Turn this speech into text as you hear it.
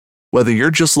Whether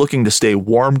you're just looking to stay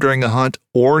warm during a hunt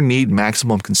or need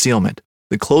maximum concealment,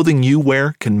 the clothing you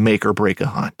wear can make or break a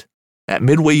hunt. At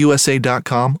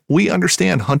MidwayUSA.com, we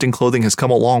understand hunting clothing has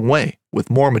come a long way with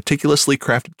more meticulously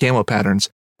crafted camo patterns,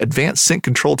 advanced scent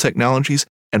control technologies,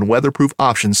 and weatherproof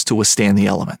options to withstand the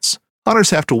elements. Hunters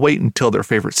have to wait until their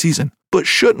favorite season, but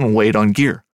shouldn't wait on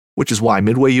gear, which is why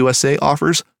Midway USA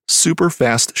offers super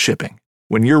fast shipping.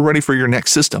 When you're ready for your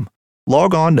next system,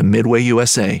 log on to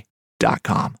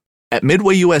MidwayUSA.com. At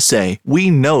Midway USA, we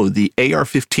know the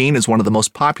AR-15 is one of the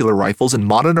most popular rifles in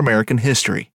modern American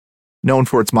history. Known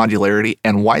for its modularity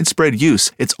and widespread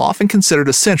use, it's often considered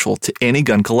essential to any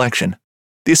gun collection.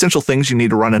 The essential things you need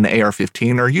to run an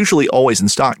AR-15 are usually always in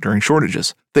stock during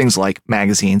shortages, things like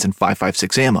magazines and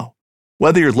 5.56 ammo.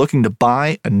 Whether you're looking to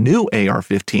buy a new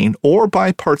AR-15 or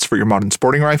buy parts for your modern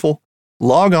sporting rifle,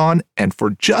 log on and for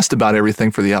just about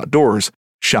everything for the outdoors,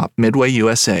 shop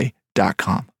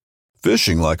MidwayUSA.com.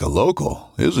 Fishing like a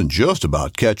local isn't just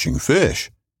about catching fish.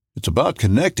 It's about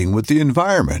connecting with the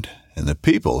environment and the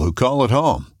people who call it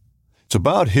home. It's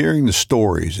about hearing the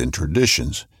stories and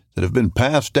traditions that have been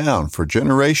passed down for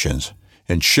generations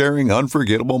and sharing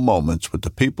unforgettable moments with the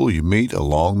people you meet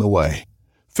along the way.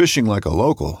 Fishing like a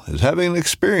local is having an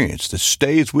experience that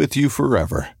stays with you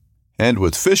forever. And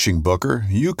with Fishing Booker,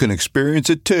 you can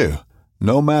experience it too,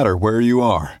 no matter where you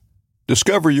are.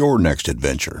 Discover your next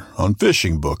adventure on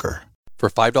Fishing Booker. For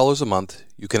 $5 a month,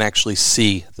 you can actually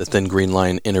see the Thin Green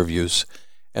Line interviews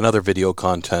and other video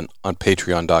content on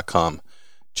Patreon.com.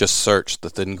 Just search the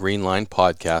Thin Green Line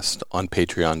podcast on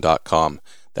Patreon.com.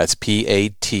 That's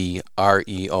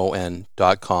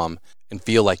Patreon.com, and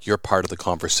feel like you're part of the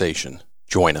conversation.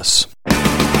 Join us.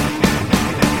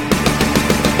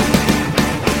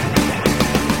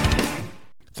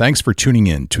 Thanks for tuning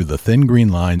in to the Thin Green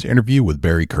Line's interview with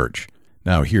Barry Kirch.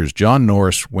 Now here's John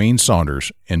Norris, Wayne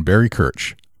Saunders, and Barry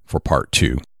Kirch for part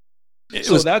 2.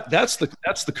 So that's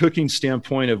the cooking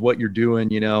standpoint of what you're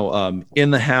doing,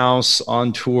 in the house,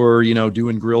 on tour,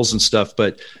 doing grills and stuff.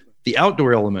 But the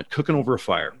outdoor element, cooking over a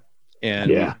fire,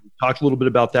 and we talked a little bit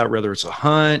about that. Whether it's a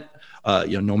hunt,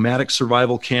 nomadic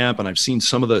survival camp, and I've seen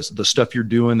some of the stuff you're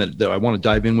doing that I want to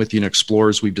dive in with you and explore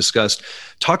as we've discussed.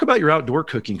 Talk about your outdoor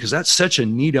cooking, because that's such a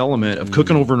neat element of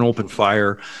cooking over an open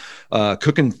fire.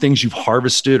 Cooking things you've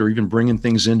harvested, or even bringing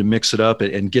things in to mix it up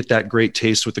and get that great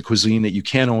taste with the cuisine that you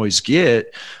can't always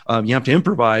get. You have to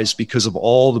improvise because of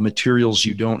all the materials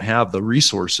you don't have, the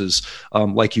resources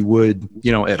like you would,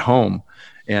 at home.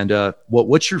 And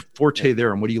what's your forte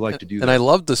there, and what do you like to do there? And I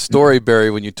love the story, Barry,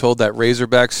 when you told that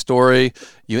Razorback story.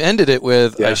 You ended it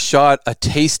with, I shot a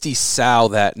tasty sow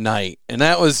that night. And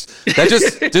that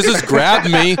just grabbed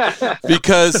me,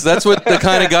 because that's what the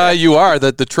kind of guy you are,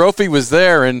 that the trophy was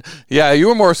there. And you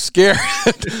were more scared,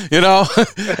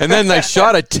 and then I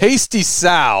shot a tasty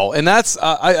sow. And that's,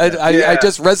 I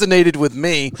just resonated with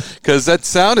me, because that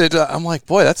sounded, I'm like,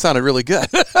 boy, that sounded really good.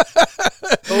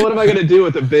 Well, what am I going to do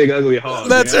with a big, ugly hog?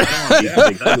 That's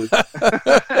right.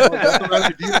 That's what I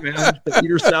do, man. The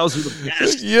eater sows are the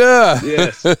best. Yeah.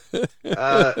 Yes. When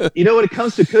it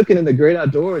comes to cooking in the great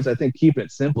outdoors, I think keeping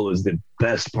it simple is the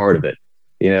best part of it.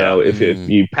 If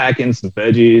you pack in some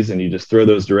veggies and you just throw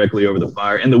those directly over the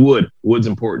fire, and wood's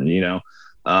important,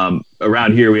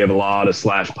 around here we have a lot of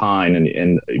slash pine,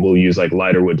 and we'll use like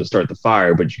lighter wood to start the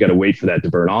fire, but you got to wait for that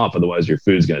to burn off. Otherwise your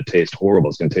food's going to taste horrible.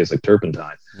 It's going to taste like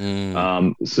turpentine.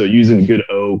 So using good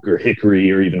oak or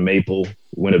hickory or even maple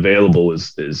when available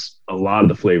is a lot of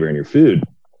the flavor in your food.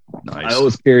 Nice. I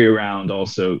always carry around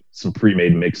also some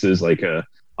pre-made mixes. Like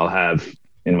I'll have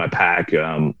in my pack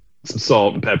some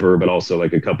salt and pepper, but also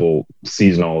like a couple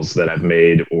seasonals that I've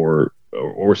made or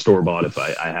store-bought if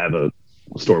I have a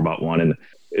store-bought one. And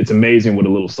it's amazing what a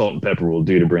little salt and pepper will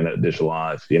do to bring that dish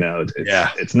alive.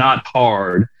 It's not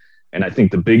hard. And I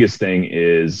think the biggest thing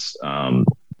is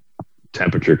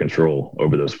temperature control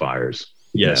over those fires.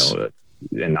 Yes.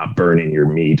 And not burning your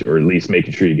meat, or at least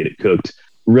making sure you get it cooked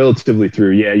relatively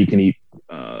through. You can eat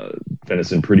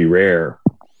venison pretty rare,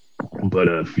 but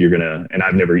if you're gonna, and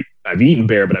I've eaten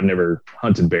bear, but I've never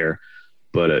hunted bear,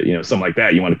 but something like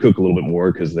that, you want to cook a little bit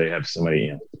more because they have so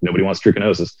many, nobody wants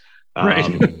trichinosis.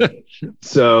 Right.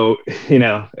 So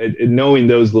knowing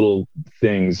those little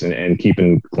things and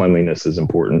keeping cleanliness is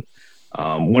important.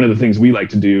 One of the things we like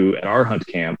to do at our hunt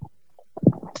camp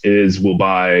is we'll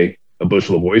buy a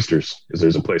bushel of oysters, because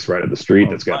there's a place right up the street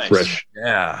that's got fresh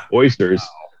oysters. Wow.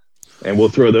 And we'll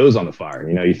throw those on the fire.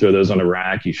 You throw those on a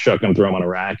rack, you shuck them, throw them on a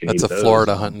rack. And that's eat a those.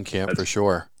 Florida hunting camp for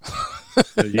sure.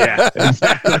 Yeah,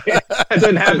 exactly. That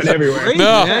doesn't happen everywhere.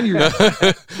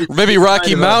 No. Maybe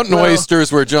Rocky Mountain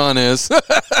oysters where John is.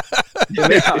 It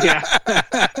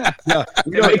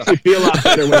makes you feel a lot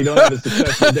better when you don't have a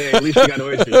successful day. At least you got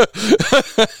oysters.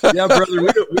 Yeah, brother,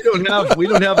 we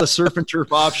don't have the surf and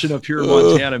turf option up here in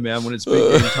Montana, man. When it's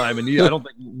big game time, and I don't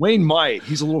think Wayne might.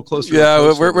 He's a little closer.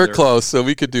 Yeah, we're close, so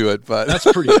we could do it, but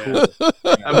that's pretty cool.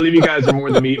 I believe you guys are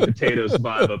more the meat and potatoes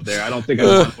vibe up there. I don't think I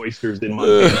want oysters in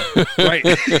Montana. Right,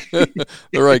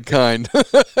 the right kind.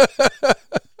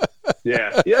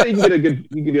 Yeah, you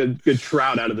can get a good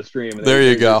trout out of the stream. And there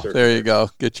you go.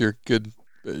 Get your good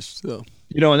fish. So.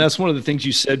 And that's one of the things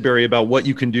you said, Barry, about what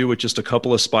you can do with just a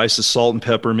couple of spices, salt and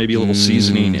pepper, maybe a little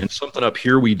seasoning, and something up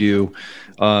here we do,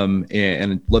 and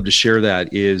I'd love to share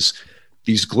that, is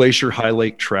these Glacier High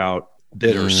Lake trout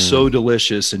that are so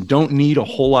delicious and don't need a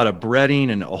whole lot of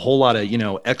breading and a whole lot of,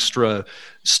 extra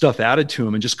stuff added to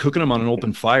them, and just cooking them on an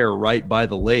open fire right by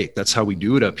the lake. That's how we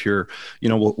do it up here.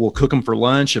 We'll cook them for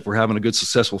lunch if we're having a good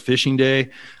successful fishing day.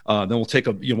 Then we'll take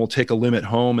a limit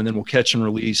home, and then we'll catch and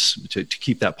release to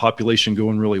keep that population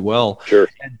going really well. Sure.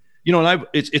 And,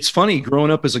 it's funny,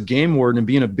 growing up as a game warden and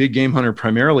being a big game hunter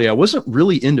primarily, I wasn't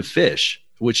really into fish,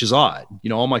 which is odd.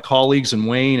 All my colleagues and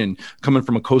Wayne, and coming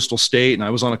from a coastal state, and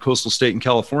I was on a coastal state in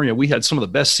California, we had some of the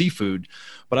best seafood,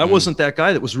 but I wasn't that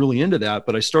guy that was really into that.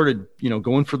 But I started,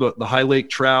 going for the high lake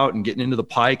trout and getting into the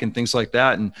pike and things like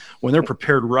that. And when they're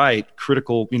prepared right,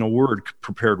 critical, word,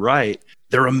 prepared right,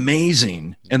 they're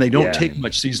amazing. And they don't take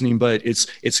much seasoning, but it's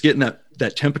getting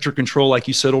that temperature control, like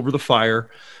you said, over the fire.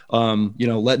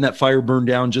 Letting that fire burn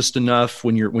down just enough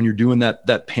when you're doing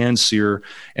that pan sear,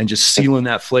 and just sealing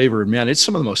that flavor. And man, it's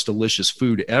some of the most delicious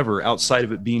food ever, outside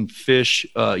of it being fish,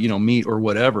 meat or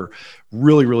whatever.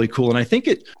 Really, really cool. And I think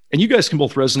and you guys can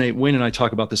both resonate. Wayne and I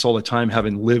talk about this all the time,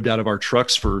 having lived out of our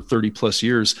trucks for 30 plus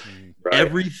years. Right.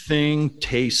 Everything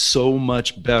tastes so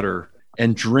much better,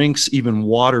 and drinks, even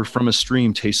water from a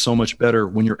stream, tastes so much better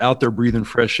when you're out there breathing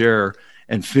fresh air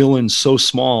and feeling so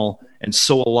small and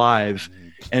so alive.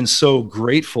 And so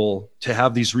grateful to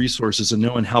have these resources, and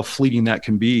knowing how fleeting that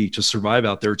can be to survive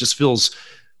out there. It just feels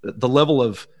the level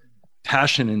of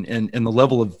passion and the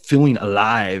level of feeling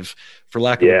alive, for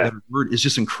lack of a better word, is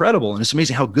just incredible. And it's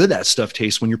amazing how good that stuff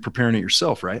tastes when you're preparing it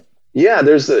yourself, right? Yeah,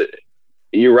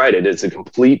 you're right. It's a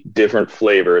complete different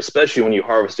flavor, especially when you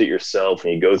harvest it yourself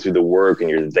and you go through the work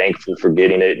and you're thankful for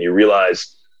getting it, and you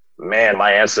realize, man,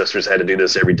 my ancestors had to do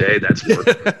this every day. That's work.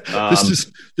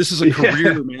 This is a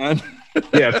career, man.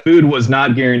 Yeah, food was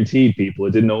not guaranteed, people.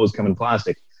 It didn't always come in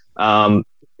plastic.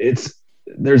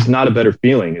 There's not a better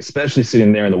feeling, especially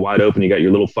sitting there in the wide open. You got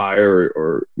your little fire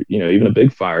or even a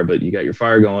big fire, but you got your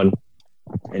fire going,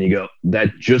 and you go, that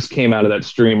just came out of that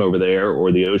stream over there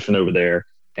or the ocean over there,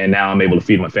 and now I'm able to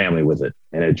feed my family with it.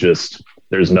 And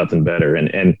there's nothing better.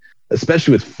 And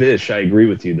especially with fish, I agree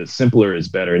with you that simpler is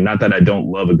better. And not that I don't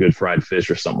love a good fried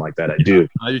fish or something like that. I do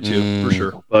too, for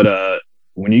sure. But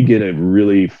when you get a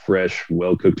really fresh,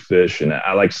 well-cooked fish, and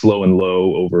I like slow and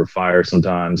low over a fire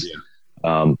sometimes,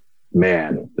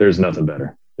 man, there's nothing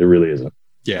better. There really isn't.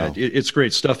 Yeah, it's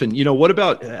great stuff. And what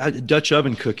about Dutch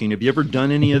oven cooking? Have you ever done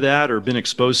any of that or been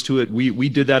exposed to it? We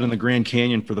did that in the Grand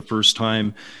Canyon for the first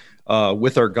time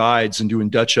with our guides, and doing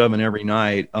Dutch oven every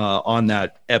night on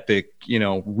that epic,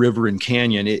 river and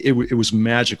canyon. It was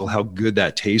magical how good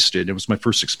that tasted. It was my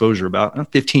first exposure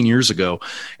about 15 years ago.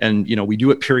 And, we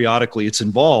do it periodically. It's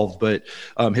involved, but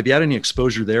have you had any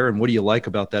exposure there? And what do you like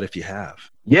about that if you have?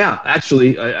 Yeah,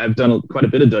 actually, I've done quite a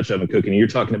bit of Dutch oven cooking. You're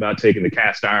talking about taking the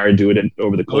cast iron, doing it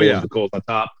over the coals, the coals on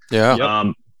top.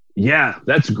 Yeah. Yeah,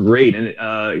 that's great.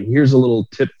 And here's a little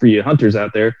tip for you hunters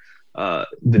out there.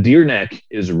 The deer neck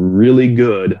is really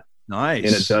good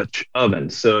in a Dutch oven.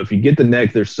 So if you get the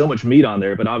neck, there's so much meat on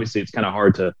there, but obviously it's kind of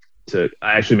hard to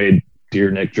I actually made deer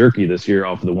neck jerky this year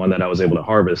off of the one that I was able to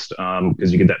harvest,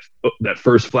 because you get that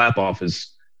first flap off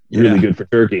is really good for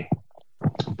turkey.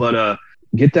 But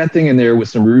get that thing in there with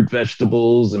some root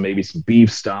vegetables and maybe some beef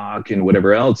stock and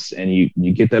whatever else, and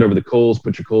you get that over the coals,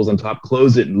 put your coals on top,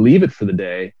 close it, and leave it for the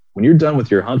day. When you're done with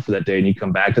your hunt for that day and you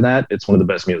come back to that, it's one of the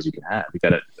best meals you can have. You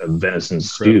got a venison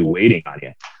stew waiting on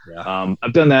you. Yeah.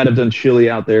 I've done that. I've done chili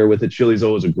out there with it. Chili's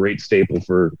always a great staple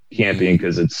for camping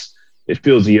because it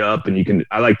fills you up, and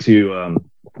I like to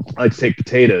take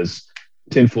potatoes,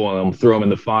 tinfoil them, throw them in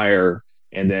the fire,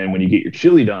 and then when you get your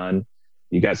chili done,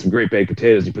 you got some great baked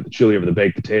potatoes. You put the chili over the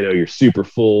baked potato. You're super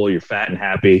full. You're fat and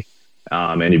happy,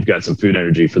 and you've got some food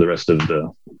energy for the rest of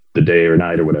the day or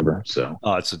night or whatever. So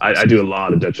I do a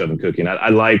lot of Dutch oven cooking. I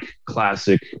like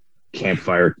classic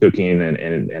campfire cooking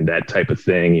and that type of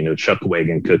thing. Chuck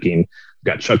wagon cooking.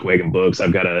 got Chuckwagon books.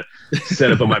 I've got a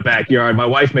setup in my backyard. My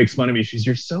wife makes fun of me.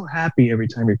 You're so happy every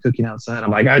time you're cooking outside.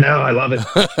 I'm like, I know, I love it.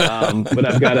 But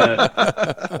I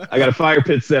got a fire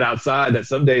pit set outside that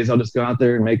some days I'll just go out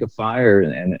there and make a fire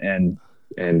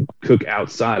and cook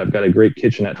outside. I've got a great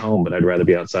kitchen at home, but I'd rather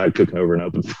be outside cooking over an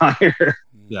open fire.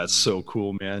 That's so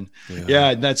cool, man.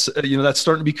 Yeah, that's that's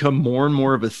starting to become more and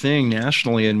more of a thing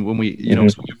nationally. And when we,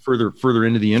 as we get further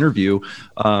into the interview,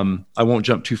 I won't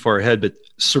jump too far ahead, but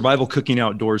survival cooking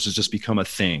outdoors has just become a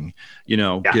thing.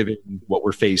 Given what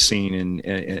we're facing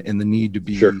and the need to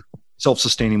be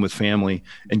self-sustaining with family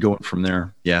and going from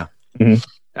there. Yeah,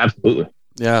 absolutely.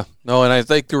 Yeah, no, and I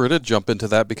think we were to jump into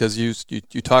that because you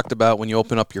talked about when you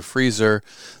open up your freezer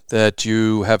that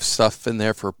you have stuff in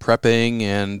there for prepping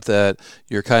and that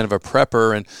you're kind of a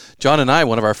prepper. And John and I,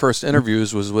 one of our first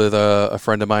interviews was with a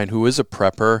friend of mine who is a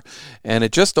prepper, and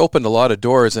it just opened a lot of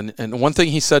doors. And one thing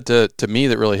he said to me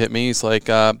that really hit me, he's like,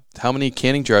 how many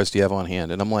canning jars do you have on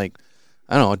hand? And I'm like,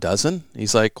 I don't know, a dozen?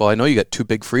 He's like, well, I know you got 2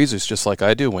 big freezers just like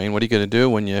I do, Wayne. What are you going to do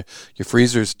when your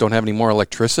freezers don't have any more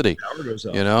electricity? Power goes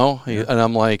up. And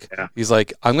I'm like, he's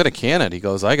like, I'm going to can it. He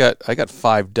goes, I got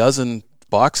 5 dozen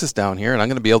boxes down here, and I'm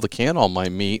going to be able to can all my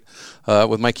meat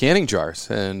with my canning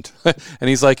jars. And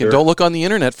he's like, and don't look on the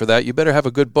internet for that. You better have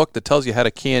a good book that tells you how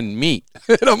to can meat.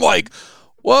 And I'm like,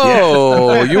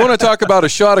 whoa, you want to talk about a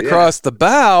shot across the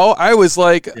bow? I was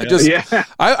like,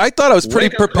 I thought I was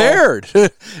pretty prepared.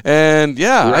 And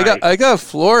I got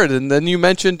floored. And then you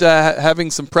mentioned having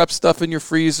some prep stuff in your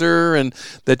freezer and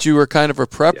that you were kind of a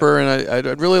prepper. And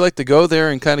I'd really like to go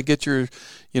there and kind of get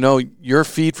your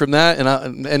feed from that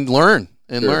and learn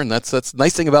learn. That's the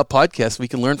nice thing about podcasts. We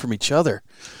can learn from each other.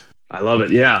 I love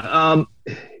it. Yeah.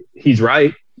 He's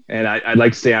right. And I'd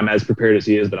like to say I'm as prepared as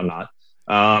he is, but I'm not.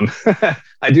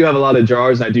 I do have a lot of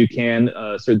jars. I do can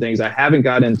certain things. I haven't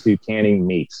got into canning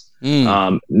meats.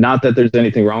 Not that there's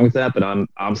anything wrong with that, but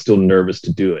I'm still nervous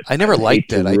to do it. I never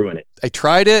liked it. I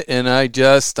tried it, and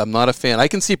I'm not a fan. I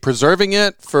can see preserving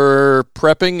it for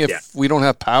prepping if we don't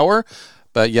have power.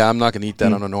 But I'm not going to eat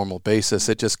that on a normal basis.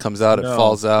 It just comes out, it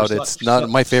falls out. It's not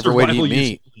my favorite way to eat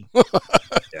meat.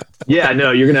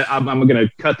 No, I'm gonna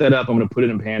cut that up. I'm gonna put it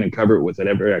in a pan and cover it with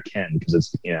whatever I can because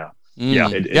it's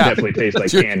it definitely tastes like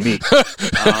canned meat.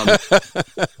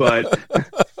 But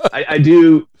I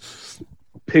do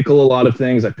pickle a lot of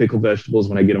things. I pickle vegetables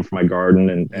when I get them from my garden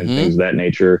and things of that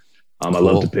nature. I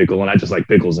love to pickle, and I just like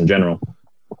pickles in general.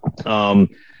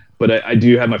 But I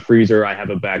do have my freezer. I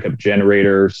have a backup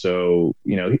generator. So,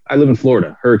 I live in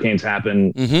Florida. Hurricanes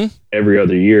happen every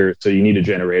other year. So you need a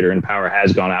generator, and power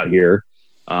has gone out here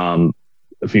a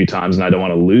few times. And I don't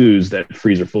want to lose that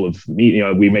freezer full of meat.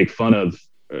 We make fun of,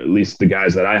 at least the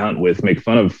guys that I hunt with make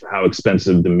fun of how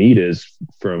expensive the meat is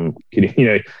from,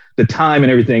 the time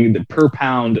and everything. The per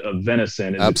pound of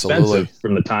venison is expensive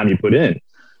from the time you put in.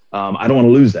 I don't want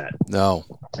to lose that. No.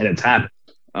 And it's happened.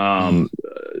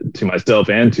 To myself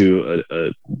and to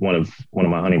one of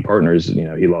my hunting partners.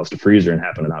 He lost a freezer and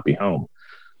happened to not be home.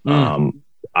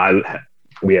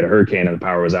 We had a hurricane and the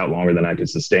power was out longer than I could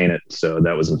sustain it, so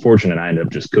that was unfortunate. I ended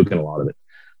up just cooking a lot of it.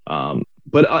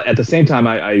 But at the same time,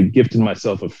 I gifted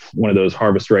myself one of those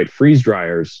Harvest Right freeze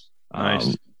dryers,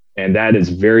 and that is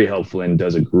very helpful and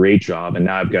does a great job. And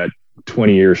now I've got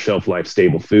 20-year shelf life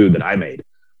stable food that I made.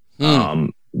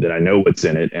 That I know what's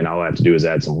in it, and all I have to do is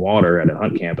add some water at a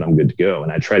hunt camp and I'm good to go.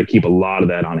 And I try to keep a lot of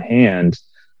that on hand.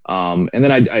 And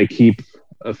then I keep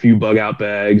a few bug out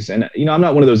bags. And, I'm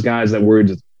not one of those guys that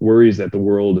worries that the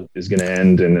world is going to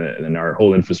end and our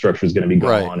whole infrastructure is going to be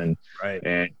gone. And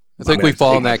I think we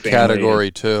fall in that category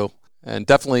too. And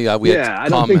definitely we had I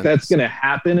don't think that's going to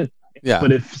happen. Yeah.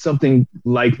 But if something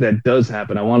like that does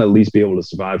happen, I want to at least be able to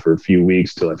survive for a few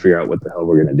weeks till I figure out what the hell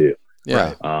we're going to do.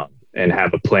 Yeah. And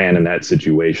have a plan in that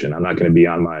situation. I'm not going to be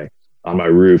on my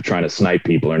roof trying to snipe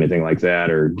people or anything like that,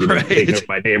 or taking over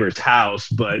my neighbor's house.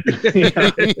 But if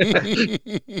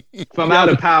I'm out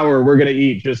of power, we're going to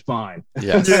eat just fine.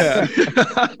 Yes.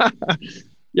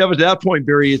 Yeah, but at that point,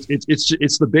 Barry,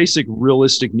 it's the basic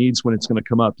realistic needs when it's going to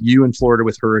come up. You in Florida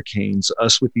with hurricanes,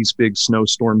 us with these big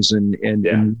snowstorms, and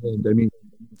I mean,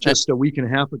 just a week and a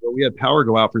half ago, we had power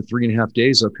go out for 3.5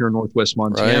 days up here in Northwest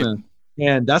Montana. Right.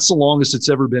 And that's the longest it's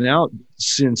ever been out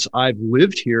since I've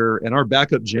lived here. And our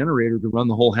backup generator to run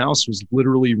the whole house was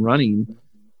literally running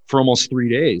for almost 3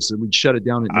 days. And we'd shut it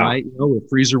down at night. The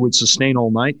freezer would sustain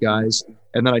all night, guys.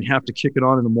 And then I'd have to kick it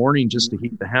on in the morning just to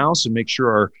heat the house and make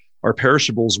sure our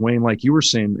perishables, Wayne, like you were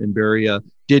saying, in Barry,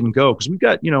 didn't go. Because we've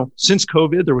got, since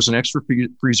COVID, there was an extra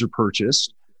freezer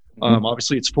purchased.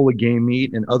 Obviously, it's full of game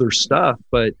meat and other stuff,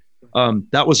 but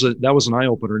that was an eye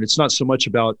opener. And it's not so much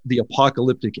about the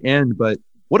apocalyptic end, but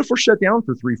what if we're shut down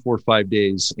for 3, 4, 5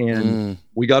 days and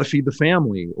we got to feed the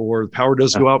family, or the power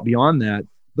does go out beyond that?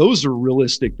 Those are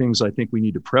realistic things I think we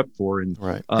need to prep for. And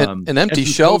right. And empty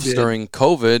shelves during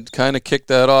COVID kind of kicked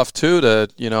that off too. To,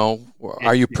 you know,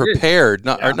 are you prepared?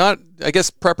 Or not. I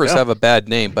guess preppers have a bad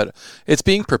name, but it's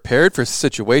being prepared for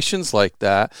situations like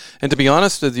that. And to be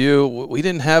honest with you, we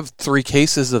didn't have 3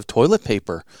 cases of toilet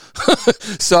paper.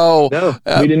 So no,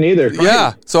 we didn't either.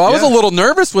 Yeah. So I was a little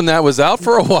nervous when that was out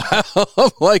for a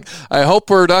while. Like, I hope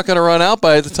we're not going to run out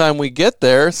by the time we get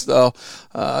there. So,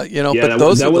 you know, but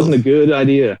that wasn't a good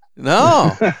idea.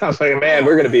 No. I was like, man,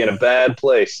 we're going to be in a bad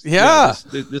place. Yeah.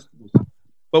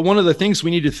 But one of the things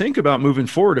we need to think about moving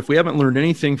forward, if we haven't learned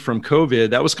anything from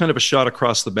COVID, that was kind of a shot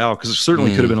across the bow, because it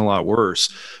certainly could have been a lot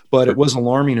worse, but it was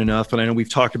alarming enough. And I know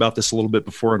we've talked about this a little bit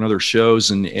before on other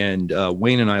shows, and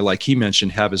Wayne and I, like he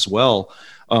mentioned, have as well.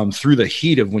 Through the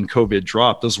heat of when COVID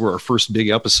dropped, those were our first big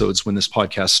episodes when this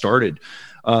podcast started.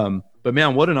 But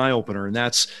man, what an eye opener. And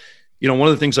that's, you know, one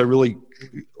of the things I really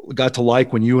got to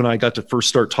like when you and I got to first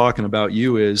start talking about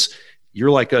you is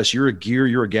you're like us, you're a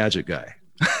gadget guy.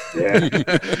 Yeah.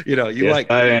 You know, you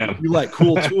like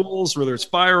cool tools, whether it's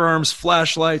firearms,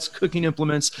 flashlights, cooking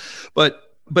implements, but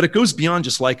it goes beyond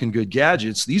just liking good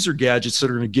gadgets. These are gadgets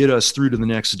that are going to get us through to the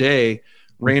next day,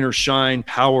 rain or shine,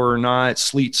 power or not,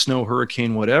 sleet, snow,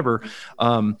 hurricane, whatever.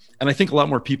 And I think a lot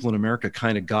more people in America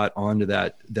kind of got onto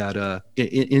that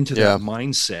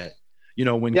mindset, you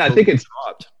know, when I think it's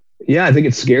dropped. Yeah, I think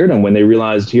it scared them when they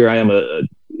realized, here I am,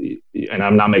 and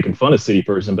I'm not making fun of city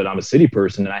person, but I'm a city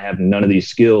person and I have none of these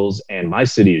skills and my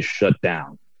city is shut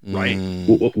down. Right.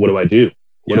 What do I do?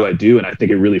 What do I do? And I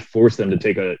think it really forced them to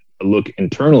take a look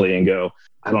internally and go,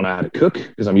 I don't know how to cook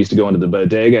because I'm used to going to the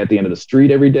bodega at the end of the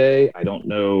street every day. I don't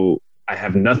know. I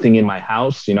have nothing in my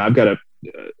house. You know, I've got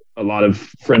a lot of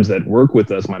friends that work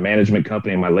with us, my management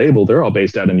company and my label, they're all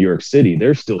based out in New York City.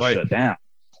 They're still shut down.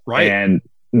 Right. And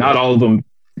not all of them,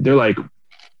 they're like,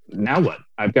 now what?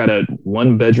 I've got a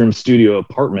 1-bedroom studio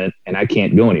apartment and I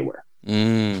can't go anywhere.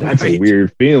 That's a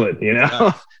weird feeling, you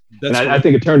know? And I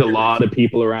think it turned a lot of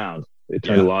people around.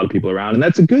 And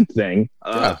that's a good thing.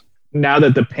 Now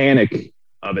that the panic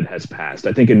of it has passed,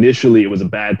 I think initially it was a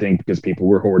bad thing because people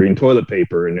were hoarding toilet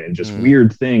paper and just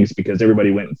weird things because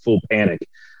everybody went in full panic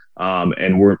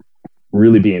and weren't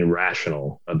really being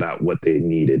rational about what they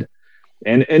needed.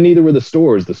 And neither were the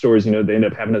stores. The stores, you know, they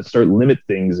ended up having to start limit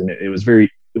things, and it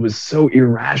was so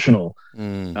irrational,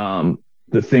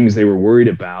 the things they were worried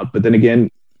about. But then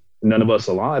again, none of us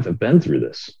alive have been through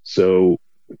this. So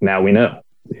now we know.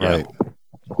 Right.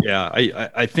 Yeah.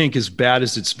 I think as bad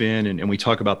as it's been, and we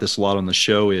talk about this a lot on the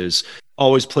show, is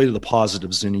always play to the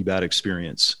positives in any bad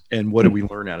experience. And what did we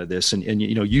learn out of this? And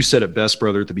you know, you said it best,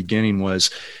 brother, at the beginning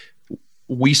was,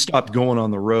 we stopped going on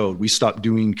the road. We stopped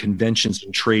doing conventions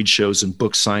and trade shows and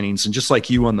book signings. And just like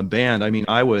you on the band, I mean,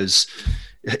 I was,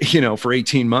 you know, for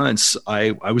 18 months,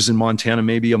 I was in Montana,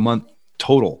 maybe a month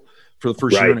total for the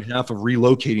first year and a half of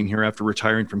relocating here after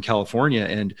retiring from California.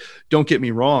 And don't get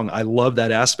me wrong, I love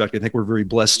that aspect. I think we're very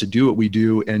blessed to do what we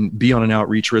do and be on an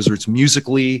outreach, whether it's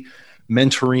musically,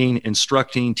 mentoring,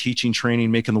 instructing, teaching,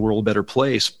 training, making the world a better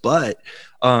place. But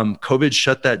COVID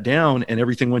shut that down and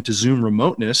everything went to Zoom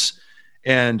remoteness.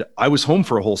 And I was home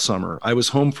for a whole summer. I was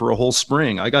home for a whole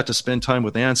spring. I got to spend time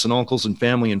with aunts and uncles and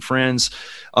family and friends,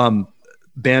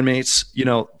 bandmates, you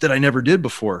know, that I never did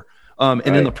before. And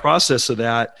in the process of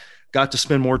that, got to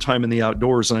spend more time in the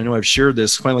outdoors. And I know I've shared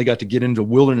this, finally got to get into a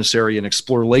wilderness area and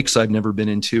explore lakes I've never been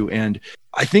into. And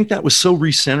I think that was so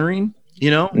recentering, you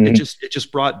know, it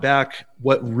just brought back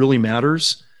what really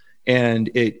matters. And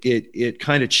it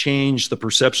kind of changed the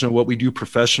perception of what we do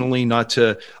professionally. Not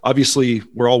to, obviously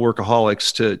we're all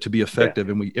workaholics to be effective,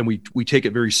 and we take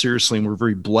it very seriously, and we're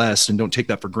very blessed and don't take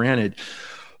that for granted.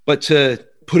 But to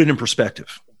put it in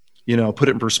perspective, you know,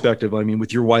 I mean,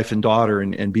 with your wife and daughter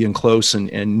and being close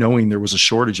and knowing there was a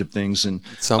shortage of things. And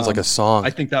it sounds like a song. I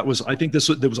think there was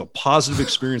a positive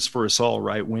experience for us all,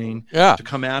 right, Wayne? Yeah. To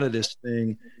come out of this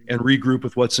thing and regroup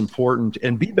with what's important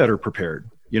and be better prepared,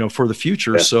 you know, for the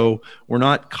future. Yeah. So we're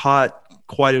not caught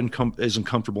quite as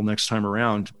uncomfortable next time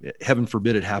around. Heaven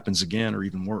forbid it happens again, or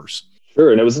even worse.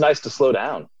 Sure. And it was nice to slow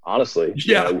down, honestly.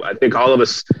 Yeah. You know, I think all of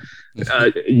us,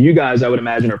 you guys, I would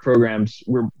imagine our programs,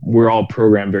 we're all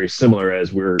programmed very similar,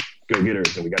 as we're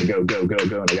go-getters and we got to go, and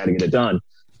I got to get it done.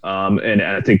 And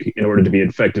I think in order to be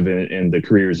effective in the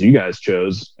careers you guys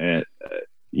chose,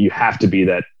 you have to be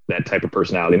that type of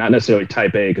personality, not necessarily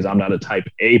type A, because I'm not a type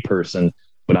A person,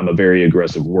 but I'm a very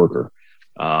aggressive worker.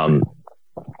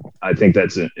 I think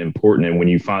that's important. And when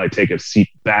you finally take a seat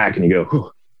back and you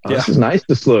go, this is nice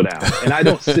to slow down. And I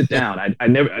don't sit down. I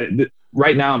never,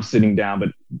 right now I'm sitting down, but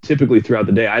typically throughout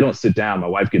the day, I don't sit down. My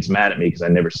wife gets mad at me because I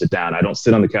never sit down. I don't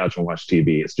sit on the couch and watch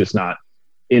TV. It's just not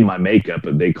in my makeup.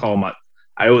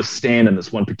 I always stand in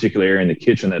this one particular area in the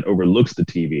kitchen that overlooks the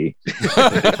TV.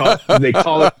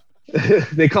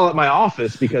 They call it my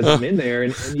office because I'm in there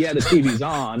and yeah, the TV's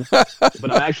on,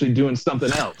 but I'm actually doing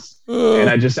something else. And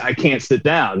I can't sit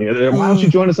down. You know, why don't you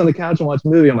join us on the couch and watch a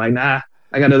movie? I'm like, nah.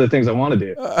 I got other things I want to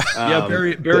do.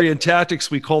 Barry, in tactics,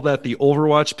 we call that the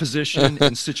Overwatch position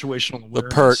in situational awareness. The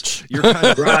perch. You're kind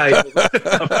of right.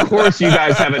 Of course, you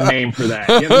guys have a name for that.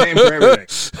 You have a name for everything.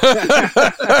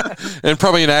 And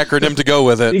probably an acronym to go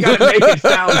with it. You got to make it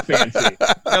sound fancy.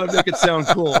 Got to make it sound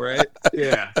cool, right?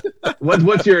 Yeah.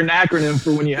 What's your acronym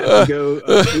for when you have to go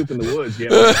poop in the woods? You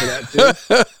have one for that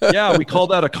too? Yeah, we call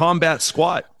that a combat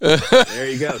squat. There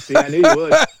you go. See, I knew you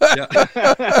would. Yeah.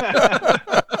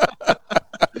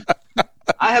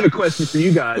 I have a question for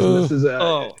you guys. And this is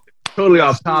totally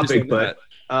off topic, but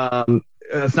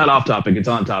it's not off topic. It's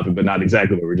on topic, but not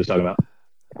exactly what we were just talking about.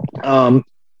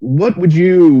 What would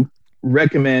you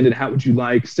recommend and how would you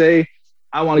like? Say,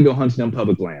 I want to go hunting on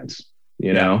public lands,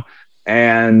 you know,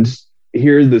 and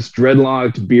here this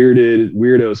dreadlocked, bearded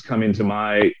weirdos come into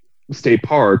my state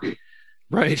park.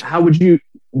 Right. How would you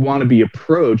want to be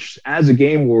approached as a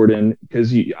game warden?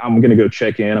 Because I'm going to go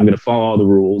check in. I'm going to follow all the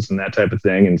rules and that type of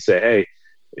thing and say, hey,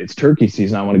 it's turkey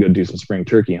season. I want to go do some spring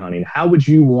turkey hunting. How would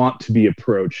you want to be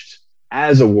approached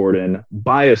as a warden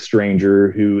by a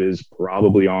stranger who is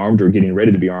probably armed or getting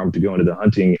ready to be armed to go into the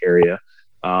hunting area?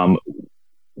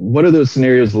 What are those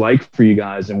scenarios like for you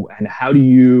guys? And how do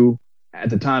you, at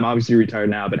the time, obviously you're retired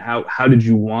now, but how did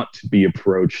you want to be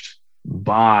approached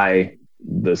by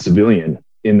the civilian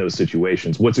in those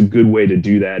situations? What's a good way to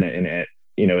do that? And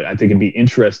you know, I think it'd be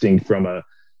interesting from a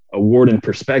warden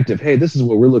perspective. Hey, this is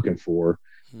what we're looking for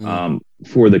the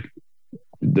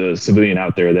civilian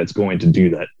out there that's going to do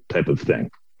that type of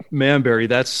thing. Man, Barry,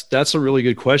 that's a really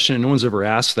good question. No one's ever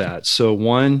asked that. So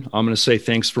one, I'm going to say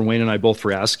thanks for Wayne and I both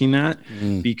for asking that,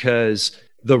 because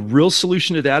the real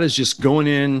solution to that is just going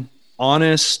in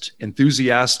honest,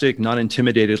 enthusiastic, not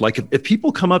intimidated. Like if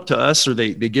people come up to us or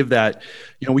they give that,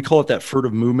 you know, we call it that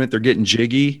furtive movement, they're getting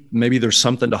jiggy, maybe there's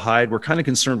something to hide. We're kind of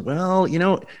concerned, well, you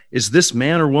know, is this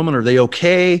man or woman, are they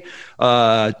okay?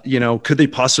 You know, could they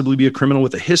possibly be a criminal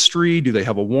with a history? Do they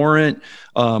have a warrant?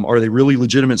 Are they really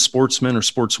legitimate sportsmen or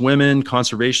sportswomen,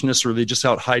 conservationists, or are they just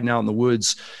out hiding out in the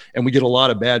woods? And we get a lot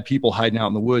of bad people hiding out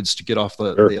in the woods to get off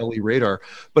the LE radar.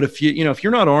 But if if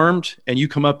you're not armed and you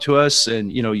come up to us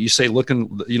and, you know, you say,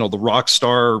 looking, you know, the rock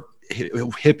star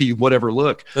hippie, whatever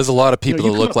look. There's a lot of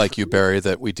people that look like you, Barry,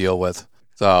 that we deal with.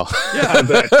 So yeah, I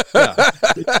bet. Yeah.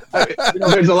 You know,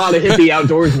 there's a lot of hippie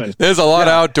outdoorsmen. There's a lot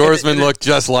of outdoorsmen look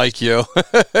just like you,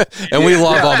 and we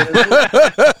love them.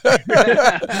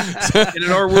 And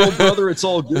in our world, brother, it's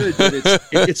all good. But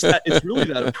it's really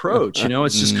that approach. You know,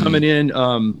 it's just coming in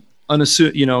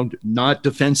unassuming, you know, not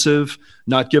defensive,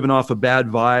 not giving off a bad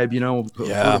vibe, you know,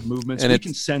 movements. And we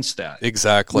can sense that.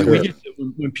 Exactly.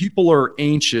 When people are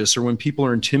anxious or when people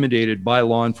are intimidated by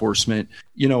law enforcement,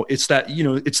 you know, it's that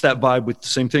vibe with the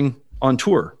same thing on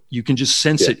tour. You can just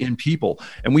sense it in people,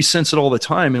 and we sense it all the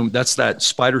time. And that's that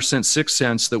spider sense, sixth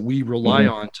sense that we rely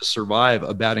on to survive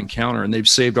a bad encounter. And they've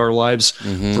saved our lives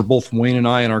for both Wayne and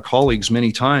I and our colleagues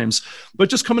many times. But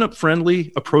just coming up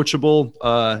friendly, approachable,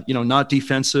 you know, not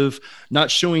defensive,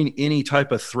 not showing any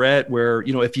type of threat where,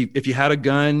 you know, if you had a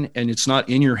gun and it's not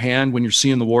in your hand when you're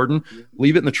seeing the warden,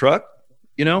 leave it in the truck.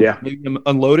 You know, maybe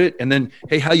unload it and then,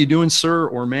 hey, how you doing, sir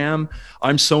or ma'am?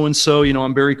 I'm so-and-so, you know,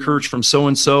 I'm Barry Kirch from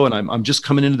so-and-so, and I'm just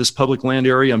coming into this public land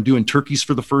area. I'm doing turkeys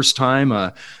for the first time.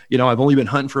 You know, I've only been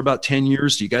hunting for about 10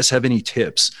 years. Do you guys have any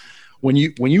tips? When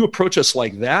you approach us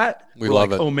like that, we're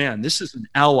like, oh man, this is an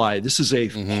ally. This is a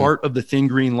part of the Thin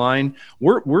Green Line.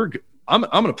 I'm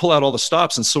going to pull out all the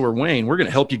stops, and so are Wayne. We're going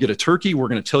to help you get a turkey. We're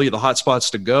going to tell you the hot spots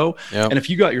to go. Yep. And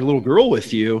if you got your little girl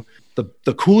with you,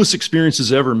 the coolest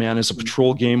experiences ever, man, as a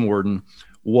patrol game warden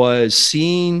was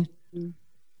seeing,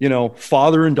 you know,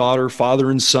 father and daughter, father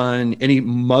and son, any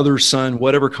mother, son,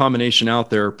 whatever combination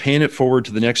out there, paying it forward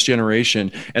to the next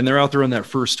generation. And they're out there on that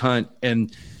first hunt,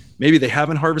 and maybe they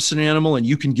haven't harvested an animal and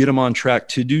you can get them on track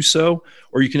to do so,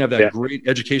 or you can have that great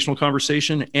educational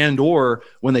conversation, and or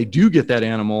when they do get that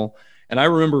animal. And I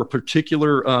remember a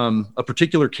particular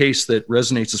case that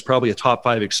resonates as probably a top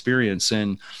 5 experience.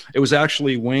 And it was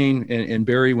actually Wayne and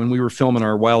Barry when we were filming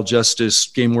our Wild Justice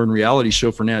Game Warden reality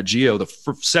show for Nat Geo, the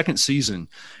second season.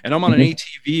 And I'm on an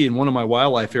ATV in one of my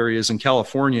wildlife areas in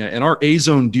California. And our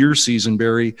A-zone deer season,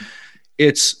 Barry,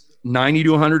 it's 90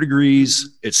 to 100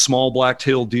 degrees. It's small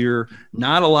black-tailed deer,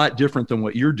 not a lot different than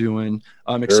what you're doing,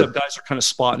 except guys are kind of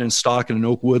spotting and stalking in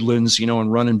oak woodlands,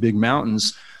 and running big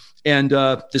mountains. And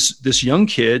this young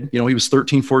kid, he was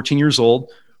 13, 14 years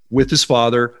old with his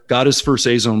father, got his first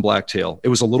A-zone blacktail. It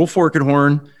was a little forked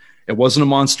horn. It wasn't a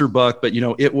monster buck, but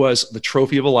it was the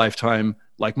trophy of a lifetime,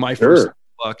 like my first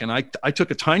buck. And I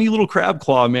took a tiny little crab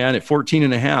claw, man, at 14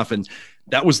 and a half. And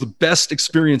that was the best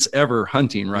experience ever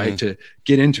hunting, right? To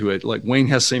get into it. Like Wayne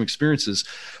has same experiences.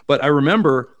 But I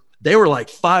remember they were like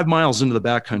 5 miles into the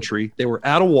backcountry. They were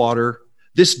out of water.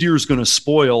 This deer is going to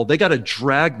spoil. They got to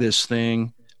drag this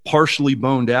thing partially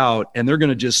boned out, and they're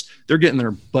getting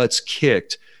their butts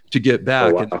kicked to get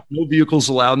back. And no vehicles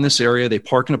allowed in this area. They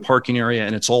park in a parking area,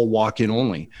 and it's all walk-in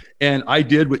only. And I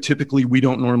did what typically we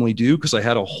don't normally do, because I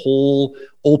had a whole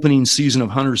opening season of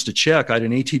hunters to check. I had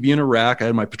an ATV in a rack. I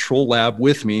had my patrol lab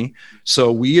with me.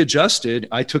 So we adjusted.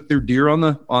 I took their deer on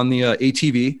the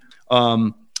ATV,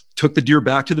 took the deer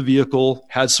back to the vehicle,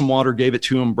 had some water, gave it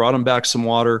to them, brought them back some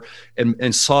water,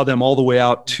 and saw them all the way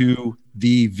out to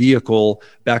the vehicle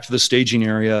back to the staging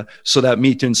area, so that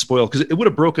meat didn't spoil, because it would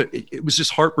have broke it. It was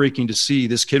just heartbreaking to see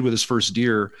this kid with his first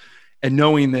deer and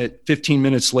knowing that 15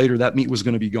 minutes later that meat was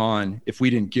going to be gone if we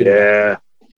didn't get it.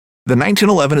 The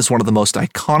 1911 is one of the most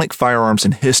iconic firearms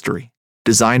in history.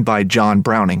 Designed by John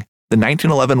Browning, the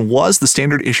 1911 was the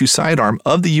standard issue sidearm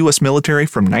of the U.S. military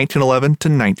from 1911 to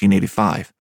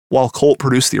 1985. While Colt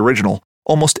produced the original,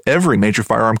 almost every major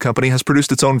firearm company has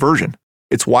produced its own version.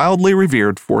 It's wildly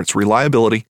revered for its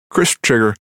reliability, crisp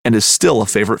trigger, and is still a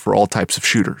favorite for all types of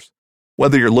shooters.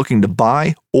 Whether you're looking to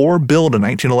buy or build a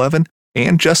 1911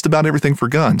 and just about everything for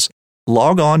guns,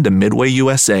 log on to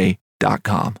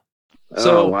midwayusa.com.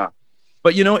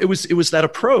 But it was that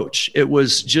approach. It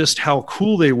was just how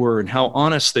cool they were and how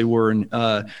honest they were, and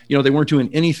they weren't doing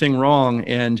anything wrong.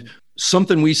 And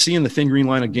something we see in the Thin Green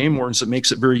Line of game wardens that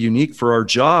makes it very unique for our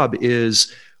job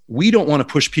is we don't want to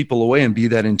push people away and be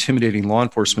that intimidating law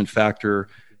enforcement factor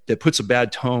that puts a bad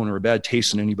tone or a bad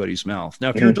taste in anybody's mouth. Now,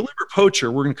 if you're a deliberate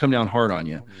poacher, we're going to come down hard on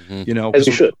you, as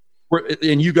you should.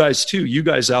 And you guys too. You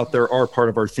guys out there are part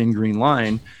of our Thin Green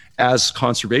Line as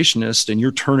conservationists, and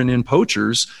you're turning in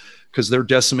poachers because they're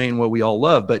decimating what we all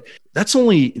love. But that's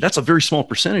a very small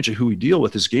percentage of who we deal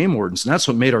with as game wardens, and that's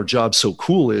what made our job so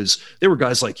cool. Is they were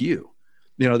guys like you.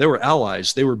 They were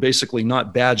allies. They were basically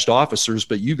not badged officers,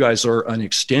 but you guys are an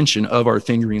extension of our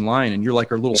Thin Green Line, and you're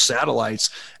like our little satellites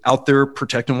out there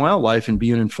protecting wildlife and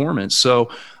being informants.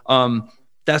 So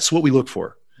that's what we look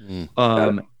for.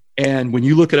 And when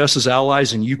you look at us as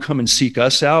allies and you come and seek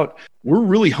us out, we're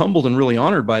really humbled and really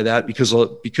honored by that,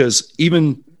 because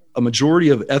even a majority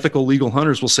of ethical legal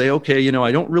hunters will say, okay,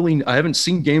 I haven't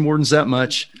seen game wardens that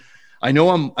much. I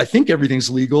think everything's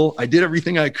legal. I did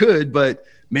everything I could, but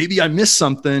maybe I missed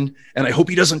something, and I hope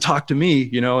he doesn't talk to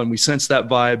me, and we sense that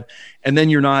vibe. And then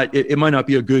it might not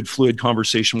be a good fluid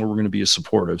conversation where we're going to be as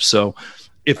supportive. So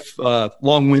if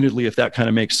long-windedly, if that kind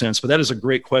of makes sense, but that is a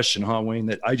great question, Wayne,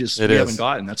 that we haven't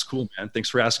gotten. That's cool, man. Thanks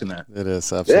for asking that. It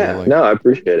is. Absolutely. Yeah, no, I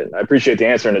appreciate it. I appreciate the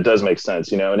answer, and it does make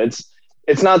sense, and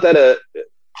it's not that at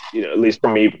least for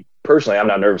me personally, I'm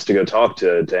not nervous to go talk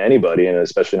to anybody, and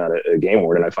especially not a game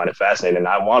warden. I find it fascinating, and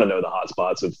I want to know the hot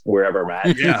spots of wherever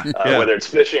I'm at, whether it's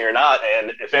fishing or not.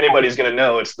 And if anybody's going to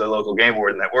know, it's the local game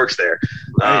warden that works there.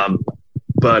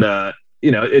 Right.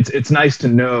 It's nice to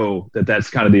know that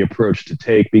that's kind of the approach to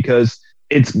take, because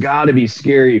it's got to be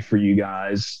scary for you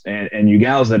guys and you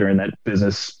gals that are in that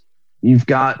business. You've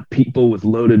got people with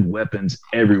loaded weapons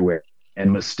everywhere,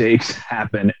 and mistakes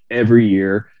happen every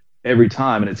year, every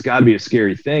time. And it's got to be a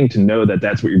scary thing to know that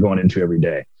that's what you're going into every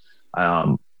day.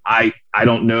 I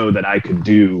don't know that I could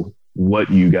do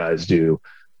what you guys do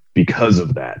because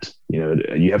of that.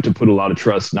 You have to put a lot of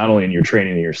trust, not only in your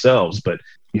training and yourselves, but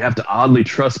you have to oddly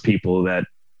trust people that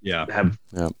have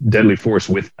deadly force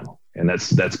with them. And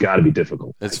that's got to be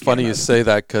difficult. It's funny you say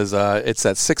that, because it's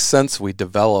that sixth sense we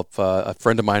develop. A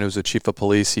friend of mine who's a chief of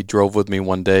police, he drove with me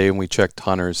one day and we checked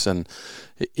hunters, and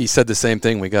he said the same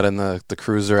thing. We got in the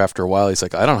cruiser after a while. He's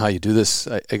like, I don't know how you do this.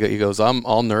 He goes, I'm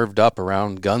all nerved up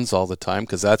around guns all the time,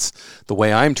 because that's the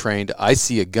way I'm trained. I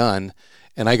see a gun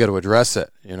and I got to address it.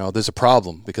 There's a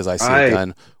problem because I see a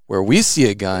gun. Where we see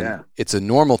a gun, it's a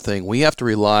normal thing. We have to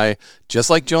rely, just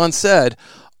like John said,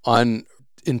 on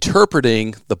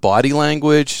interpreting the body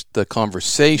language, the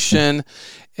conversation,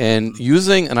 and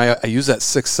using, and I use that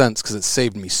sixth sense because it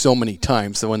saved me so many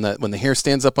times. So when the hair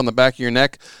stands up on the back of your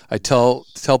neck, I tell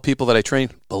people that I train,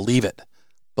 believe it.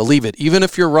 Even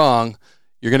if you're wrong,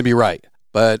 you're going to be right.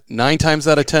 But 9 times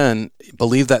out of 10,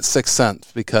 believe that sixth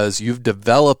sense, because you've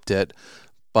developed it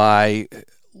by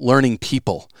learning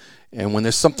people. And when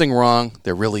there's something wrong,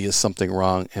 there really is something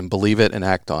wrong, and believe it and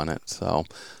act on it. So,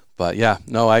 but yeah,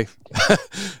 no, I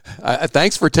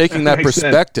thanks for taking that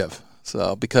perspective. Sense.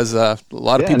 So, because a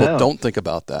lot of people don't think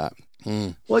about that.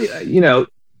 Mm. Well,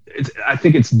 I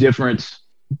think it's different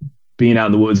being out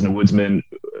in the woods and a woodsman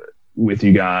with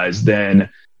you guys than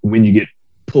when you get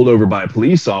pulled over by a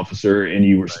police officer and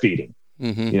you were speeding.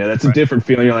 Mm-hmm. That's a different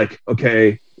feeling. You're like,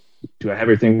 okay, do I have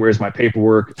everything? Where's my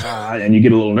paperwork? And you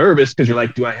get a little nervous because you're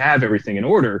like, do I have everything in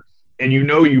order? And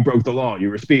you broke the law. You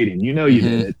were speeding. You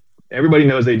did it. Everybody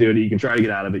knows they do it. You can try to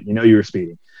get out of it. You were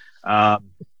speeding.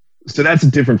 So that's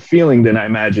a different feeling than I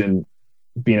imagine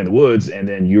being in the woods and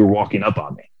then you're walking up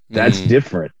on me. That's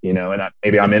different, and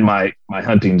maybe I'm in my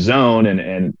hunting zone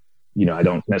and I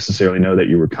don't necessarily know that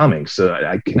you were coming. So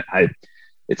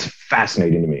it's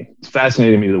fascinating to me. It's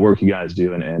fascinating to me the work you guys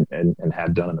do and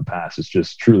have done in the past. It's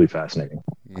just truly fascinating.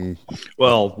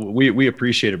 Well, we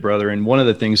appreciate it, brother. And one of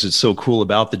the things that's so cool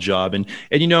about the job and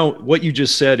what you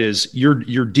just said is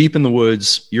you're deep in the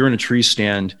woods, you're in a tree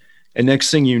stand, and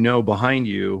next thing you know, behind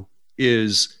you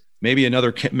is maybe a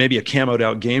camoed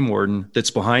out game warden that's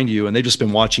behind you, and they've just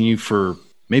been watching you for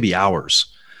maybe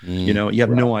hours. You have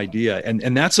no idea.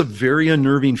 And that's a very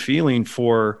unnerving feeling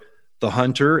for the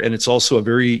hunter. And it's also a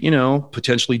very,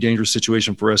 potentially dangerous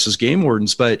situation for us as game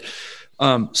wardens. But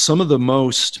some of the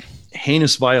most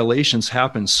heinous violations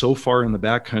happen so far in the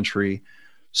backcountry,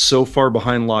 so far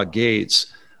behind locked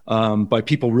gates, by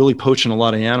people really poaching a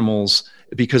lot of animals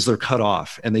because they're cut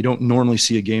off and they don't normally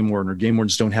see a game warden, or game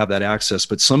wardens don't have that access.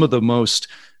 But some of the most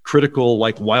critical,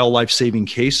 like wildlife saving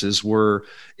cases were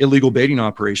illegal baiting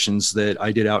operations that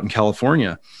I did out in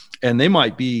California. And they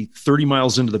might be 30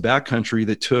 miles into the backcountry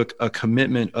that took a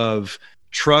commitment of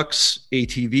trucks,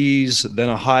 ATVs, then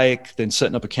a hike, then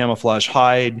setting up a camouflage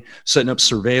hide, setting up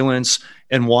surveillance,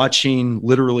 and watching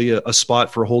literally a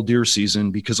spot for a whole deer season,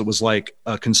 because it was like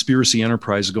a conspiracy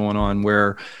enterprise going on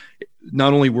where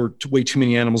not only were way too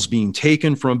many animals being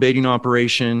taken from a baiting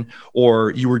operation,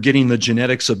 or you were getting the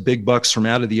genetics of big bucks from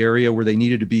out of the area where they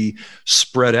needed to be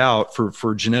spread out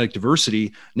for genetic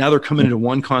diversity. Now they're coming into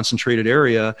one concentrated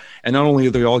area, and not only are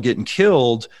they all getting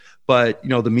killed, but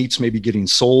the meat's maybe getting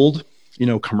sold,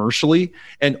 commercially,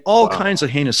 and all kinds of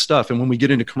heinous stuff. And when we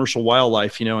get into commercial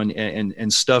wildlife,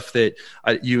 and stuff that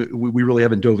we really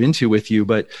haven't dove into with you,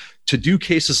 but to do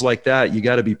cases like that, you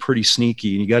got to be pretty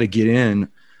sneaky and you got to get in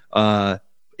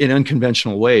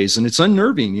unconventional ways. And it's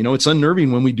unnerving, it's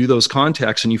unnerving when we do those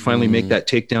contacts and you finally make that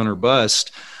takedown or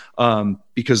bust,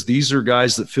 because these are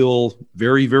guys that feel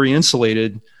very, very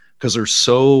insulated because they're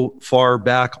so far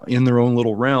back in their own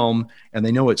little realm, and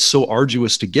they know it's so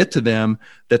arduous to get to them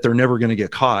that they're never going to get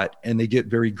caught. And they get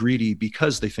very greedy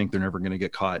because they think they're never going to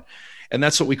get caught. And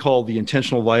that's what we call the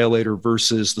intentional violator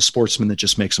versus the sportsman that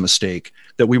just makes a mistake,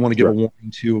 that we want to give a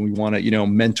warning to, and we want to,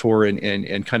 mentor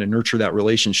and kind of nurture that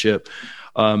relationship.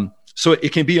 So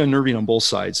it can be unnerving on both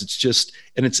sides. It's just,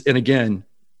 and again,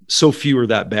 so few are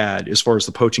that bad as far as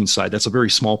the poaching side. That's a very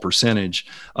small percentage,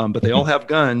 but they all have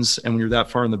guns. And when you're that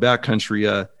far in the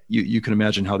backcountry, you can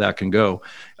imagine how that can go.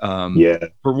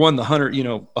 For one, the hunter,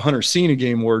 a hunter seeing a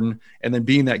game warden and then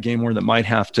being that game warden that might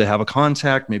have to have a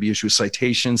contact, maybe issue a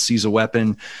citation, seize a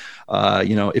weapon.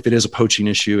 If it is a poaching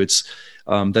issue, it's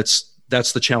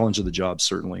that's the challenge of the job,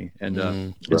 certainly.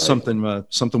 And it's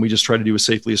something we just try to do as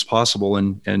safely as possible.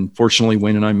 And fortunately,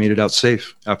 Wayne and I made it out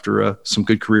safe after some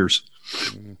good careers.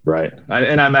 Right.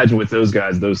 And I imagine with those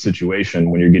guys, those situations,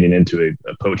 when you're getting into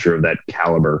a poacher of that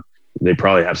caliber, they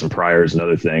probably have some priors and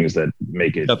other things that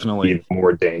make it even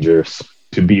more dangerous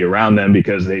to be around them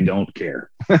because they don't care.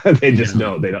 They just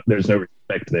don't. There's no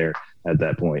respect there at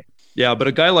that point. Yeah, but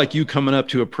a guy like you coming up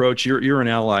to approach, you're an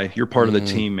ally. You're part of the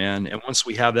team, man. And once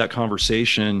we have that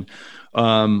conversation,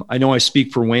 I know I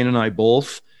speak for Wayne and I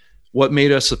both. What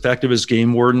made us effective as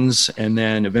game wardens, and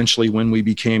then eventually when we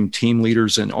became team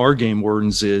leaders and our game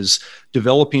wardens, is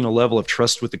developing a level of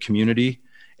trust with the community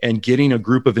and getting a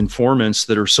group of informants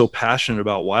that are so passionate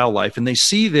about wildlife. And they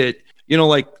see that,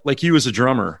 like you as a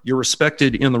drummer, you're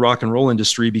respected in the rock and roll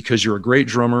industry because you're a great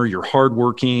drummer, you're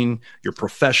hardworking, you're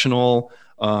professional,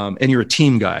 and you're a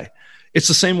team guy. It's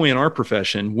the same way in our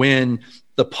profession. When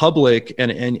the public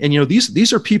and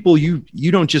these are people you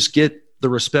don't just get the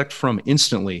respect from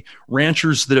instantly.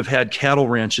 Ranchers that have had cattle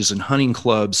ranches and hunting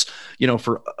clubs,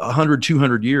 for 100,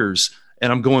 200 years.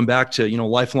 And I'm going back to,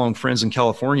 lifelong friends in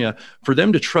California, for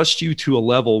them to trust you to a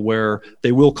level where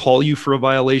they will call you for a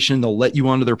violation. They'll let you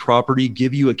onto their property,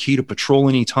 give you a key to patrol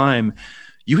anytime.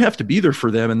 You have to be there for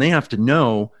them, and they have to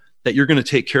know that you're going to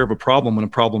take care of a problem when a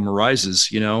problem arises,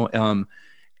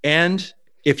 and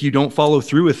if you don't follow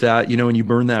through with that, and you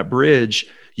burn that bridge,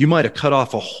 you might have cut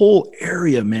off a whole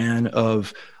area, man,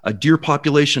 of a deer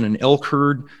population, an elk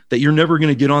herd that you're never going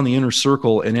to get on the inner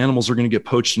circle, and animals are going to get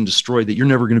poached and destroyed that you're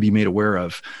never going to be made aware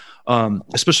of,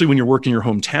 especially when you're working your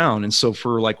hometown. And so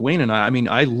for like Wayne and I mean,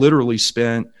 I literally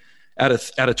spent out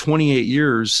of 28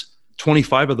 years,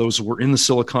 25 of those were in the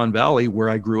Silicon Valley where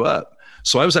I grew up.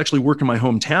 So I was actually working my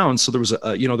hometown. So there was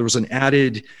there was an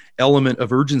added element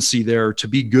of urgency there to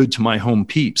be good to my home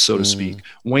peeps, so to speak.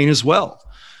 Wayne as well.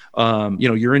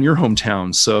 You're in your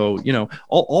hometown. So,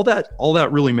 all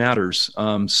that really matters.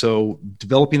 So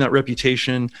developing that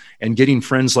reputation and getting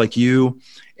friends like you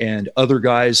and other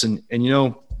guys. And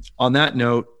on that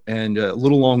note, and a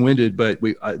little long-winded, but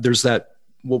there's that,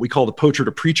 what we call the poacher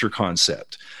to preacher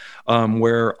concept,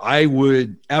 where I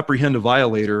would apprehend a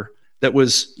violator that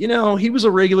was, he was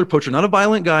a regular poacher, not a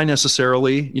violent guy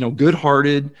necessarily,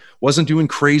 good-hearted, wasn't doing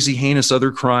crazy, heinous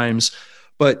other crimes,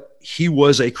 but he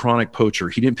was a chronic poacher.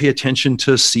 He didn't pay attention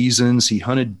to seasons. He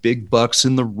hunted big bucks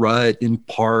in the rut, in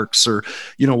parks, or,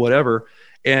 whatever.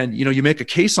 And, you make a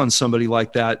case on somebody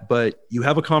like that, but you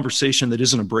have a conversation that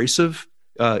isn't abrasive.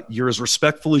 You're as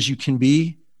respectful as you can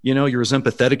be. You're as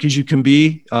empathetic as you can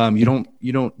be. You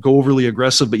don't go overly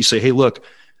aggressive, but you say, hey, look,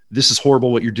 this is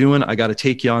horrible what you're doing. I got to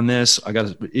take you on this. I got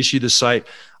to issue this site.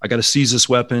 I got to seize this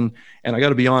weapon. And I got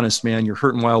to be honest, man, you're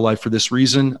hurting wildlife for this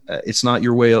reason. It's not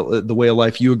the way of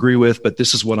life you agree with, but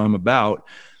this is what I'm about.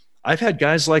 I've had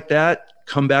guys like that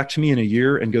come back to me in a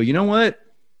year and go, you know what?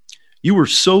 You were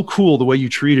so cool the way you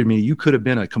treated me. You could have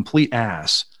been a complete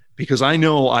ass, because I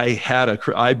know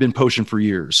I've been poaching for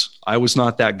years. I was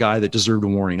not that guy that deserved a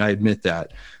warning. I admit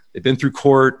that. They've been through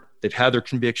court. They've had their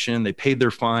conviction. They paid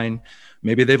their fine.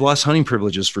 Maybe they've lost hunting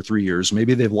privileges for 3 years.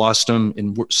 Maybe they've lost them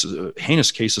in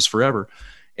heinous cases forever.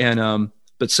 And,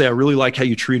 but say, I really like how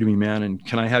you treated me, man. And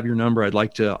can I have your number? I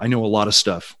know a lot of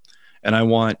stuff, and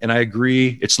I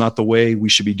agree. It's not the way we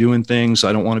should be doing things.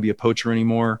 I don't want to be a poacher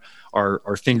anymore.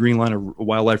 Our thin green line of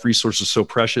wildlife resources is so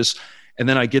precious. And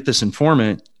then I get this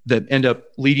informant that end up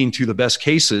leading to the best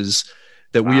cases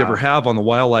that we ever have on the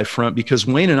wildlife front, because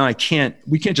Wayne and I can't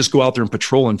just go out there and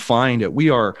patrol and find it.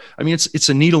 It's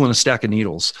a needle in a stack of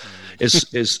needles,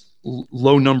 as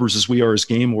low numbers as we are as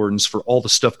game wardens for all the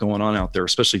stuff going on out there,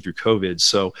 especially through COVID.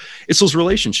 So it's those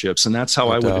relationships. And that's how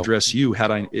I would address you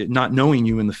had I not knowing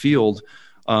you in the field,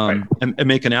 and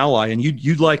make an ally, and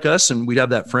you'd like us, and we'd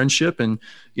have that friendship, and,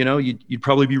 you'd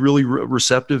probably be really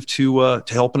receptive to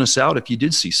helping us out if you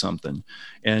did see something.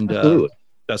 And,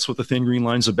 that's what the Thin Green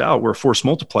Line's about. We're a force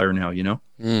multiplier now,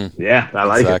 Yeah, I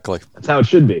like it. That's how it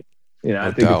should be.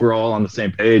 I think if we're all on the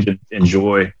same page and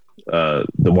enjoy the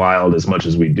wild as much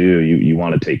as we do, you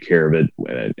want to take care of it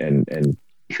and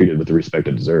treat it with the respect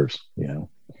it deserves,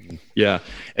 Yeah.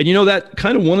 And that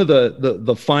kind of one of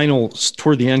the final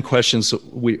toward the end questions I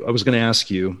was going to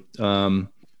ask you.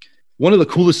 One of the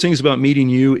coolest things about meeting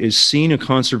you is seeing a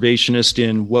conservationist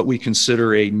in what we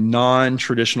consider a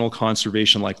non-traditional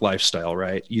conservation-like lifestyle,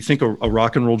 right? You think a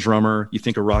rock and roll drummer, you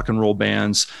think of rock and roll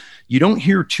bands. You don't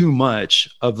hear too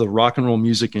much of the rock and roll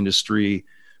music industry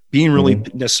being really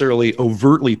necessarily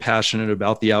overtly passionate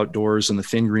about the outdoors and the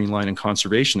Thin Green Line and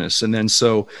conservationists. And then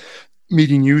so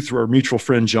meeting you through our mutual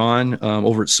friend, John,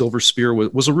 over at Silver Spear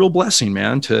was a real blessing,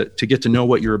 man, to get to know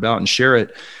what you're about and share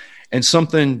it. And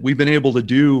something we've been able to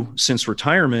do since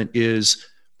retirement is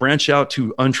branch out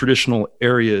to untraditional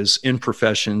areas in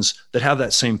professions that have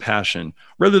that same passion.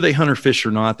 Whether they hunt or fish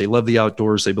or not, they love the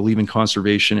outdoors, they believe in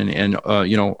conservation, and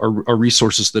our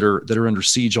resources that are under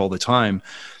siege all the time.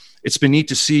 It's been neat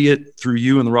to see it through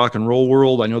you in the rock and roll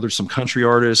world. I know there's some country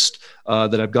artists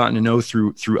that I've gotten to know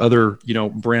through other,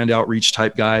 brand outreach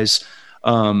type guys.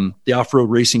 The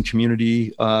off-road racing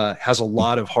community has a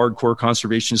lot of hardcore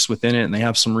conservationists within it, and they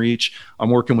have some reach. I'm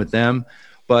working with them.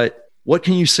 But what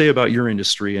can you say about your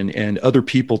industry and other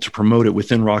people to promote it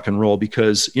within rock and roll?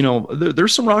 Because,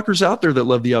 there's some rockers out there that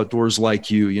love the outdoors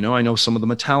like you. I know some of the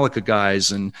Metallica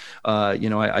guys, and,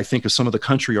 I think of some of the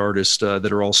country artists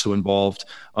that are also involved.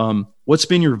 What's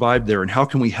been your vibe there, and how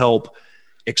can we help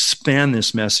expand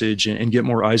this message and get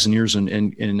more eyes and ears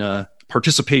and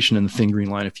participation in the Thin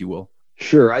Green Line, if you will?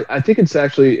 Sure. I think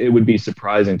it would be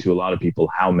surprising to a lot of people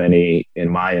how many in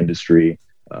my industry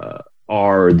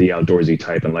are the outdoorsy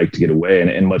type and like to get away.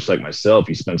 And much like myself,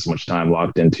 you spend so much time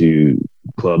locked into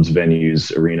clubs,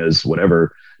 venues, arenas,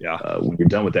 whatever. Yeah. When you're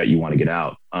done with that, you want to get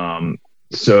out.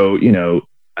 So,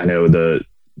 I know the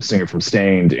singer from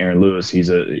Stained, Aaron Lewis, he's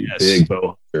a big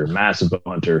bow hunter, massive bow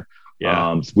hunter.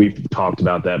 Yeah. We've talked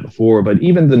about that before, but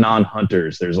even the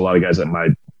non-hunters, there's a lot of guys that my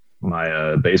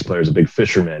bass player is a big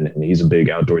fisherman, and he's a big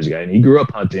outdoorsy guy, and he grew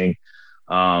up hunting.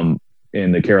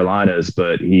 in the Carolinas,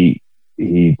 but he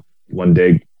one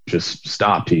day just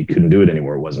stopped. He couldn't do it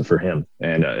anymore. It wasn't for him.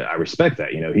 And I respect that.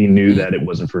 He knew that it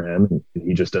wasn't for him, and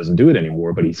he just doesn't do it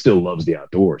anymore, but he still loves the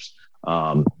outdoors.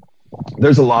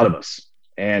 There's a lot of us.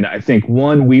 And I think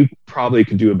we probably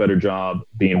could do a better job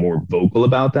being more vocal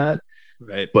about that.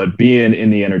 Right. But being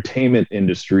in the entertainment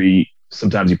industry,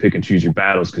 sometimes you pick and choose your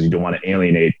battles because you don't want to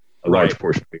alienate a large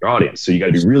portion of your audience. So you got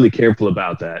to be really careful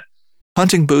about that.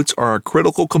 Hunting boots are a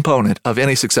critical component of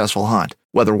any successful hunt.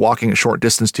 Whether walking a short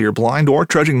distance to your blind or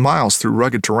trudging miles through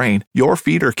rugged terrain, your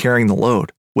feet are carrying the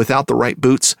load. Without the right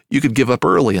boots, you could give up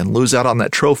early and lose out on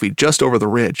that trophy just over the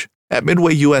ridge. At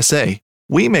Midway USA,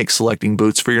 we make selecting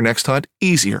boots for your next hunt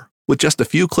easier. With just a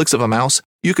few clicks of a mouse,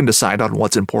 you can decide on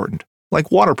what's important,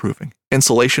 like waterproofing,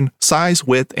 insulation, size,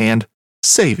 width, and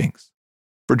savings.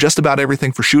 For just about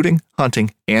everything for shooting,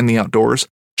 hunting, and the outdoors,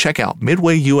 check out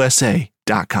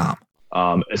MidwayUSA.com.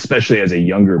 Especially as a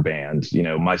younger band,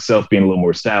 myself being a little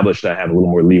more established, I have a little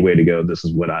more leeway to go, this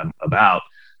is what I'm about.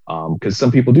 Because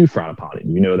some people do frown upon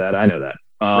it. That, I know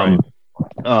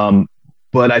that.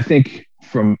 But I think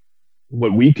from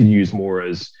what we could use more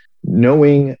is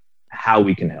knowing how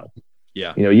we can help.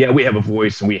 Yeah. We have a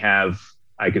voice and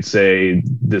I could say,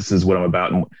 this is what I'm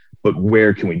about. But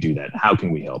where can we do that? How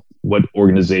can we help? What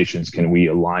organizations can we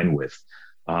align with?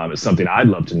 It's something I'd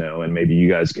love to know. And maybe you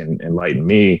guys can enlighten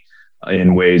me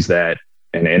in ways that,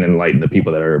 and enlighten the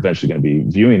people that are eventually going to be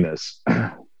viewing this.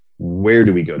 Where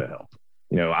do we go to help?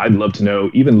 I'd love to know,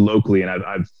 even locally, and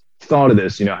I've thought of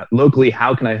this, locally,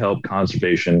 how can I help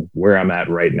conservation where I'm at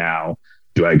right now?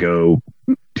 Do I go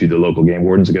to the local game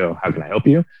wardens and go, how can I help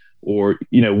you? Or,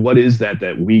 what is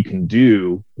that we can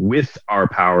do with our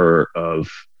power of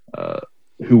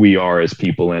who we are as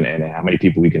people and how many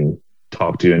people we can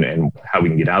talk to and how we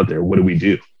can get out there? What do we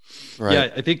do? Right. Yeah,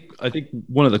 I think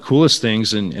one of the coolest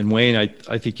things, and Wayne,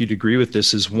 I think you'd agree with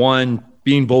this, is one,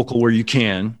 being vocal where you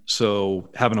can. So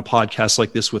having a podcast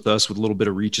like this with us with a little bit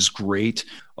of reach is great.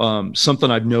 Something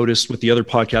I've noticed with the other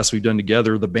podcasts we've done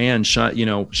together, the band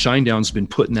Shinedown's been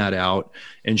putting that out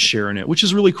and sharing it, which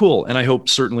is really cool. And I hope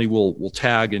certainly we'll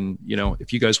tag, and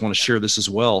if you guys want to share this as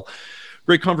well.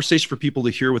 Great conversation for people to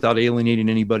hear without alienating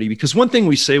anybody. Because one thing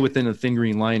we say within the Thin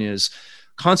Green Line is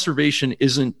conservation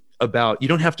isn't about, you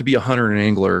don't have to be a hunter and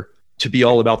angler to be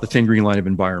all about the Thin Green Line of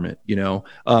environment.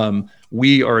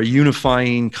 We are a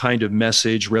unifying kind of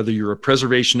message, whether you're a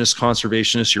preservationist,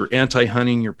 conservationist, you're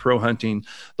anti-hunting, you're pro-hunting.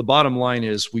 The bottom line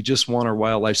is we just want our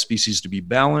wildlife species to be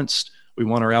balanced. We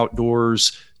want our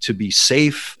outdoors to be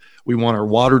safe. We want our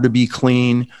water to be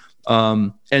clean.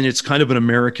 And it's kind of an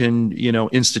American,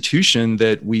 institution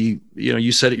that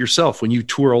you said it yourself, when you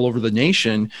tour all over the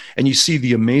nation and you see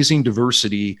the amazing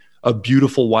diversity of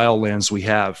beautiful wildlands we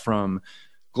have, from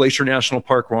Glacier National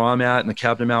Park, where I'm at, and the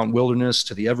Cabot Mountain Wilderness,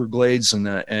 to the Everglades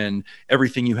and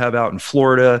everything you have out in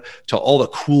Florida, to all the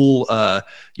cool,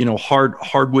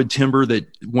 hardwood timber that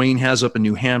Wayne has up in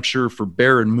New Hampshire for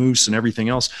bear and moose and everything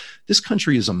else. This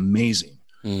country is amazing.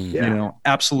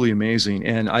 Absolutely amazing.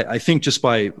 And I think just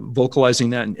by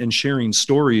vocalizing that and sharing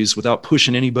stories without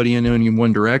pushing anybody in any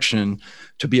one direction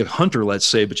to be a hunter, let's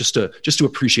say, but just to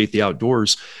appreciate the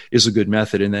outdoors is a good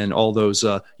method. And then all those,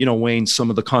 Wayne,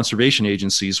 some of the conservation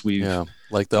agencies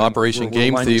like the Operation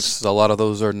Game Thieves, a lot of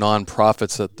those are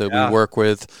nonprofits that we work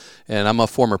with. And I'm a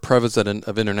former president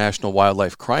of International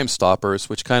Wildlife Crime Stoppers,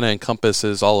 which kind of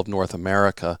encompasses all of North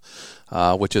America,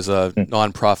 which is a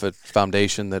nonprofit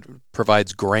foundation that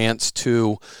provides grants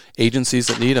to agencies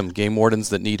that need them, game wardens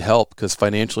that need help, because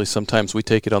financially sometimes we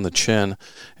take it on the chin.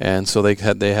 And so they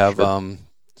have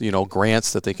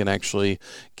grants that they can actually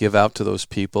give out to those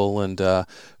people, and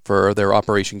for their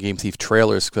Operation Game Thief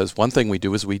trailers, because one thing we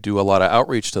do is we do a lot of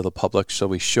outreach to the public, so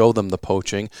we show them the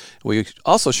poaching. We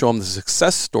also show them the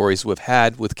success stories we've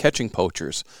had with catching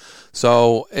poachers.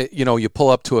 So, you pull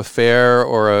up to a fair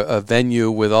or a venue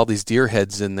with all these deer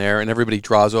heads in there, and everybody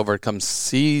draws over and comes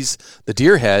sees the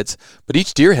deer heads, but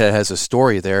each deer head has a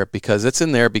story there, because it's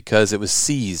in there because it was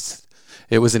seized.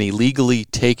 It was an illegally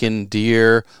taken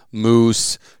deer,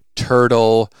 moose,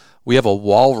 turtle. We have a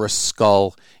walrus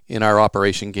skull in our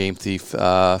Operation Game Thief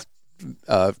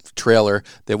trailer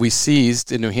that we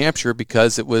seized in New Hampshire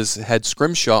because it had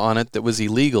scrimshaw on it that was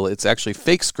illegal. It's actually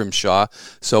fake scrimshaw,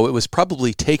 so it was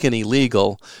probably taken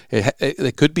illegal.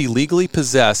 It could be legally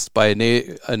possessed by a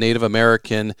Native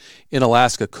American in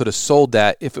Alaska, could have sold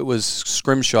that if it was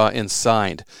scrimshaw and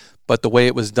signed. But the way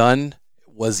it was done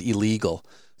was illegal.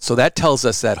 So that tells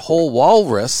us that whole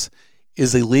walrus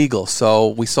is illegal. So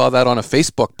we saw that on a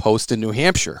Facebook post in New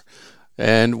Hampshire.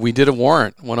 And we did a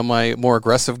warrant. One of my more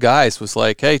aggressive guys was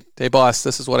like, hey, boss,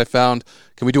 this is what I found.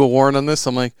 Can we do a warrant on this?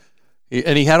 I'm like,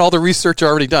 And he had all the research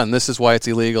already done. This is why it's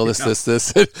illegal.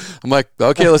 This. I'm like,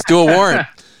 okay, let's do a warrant.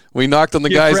 We knocked on the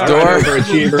guy's door.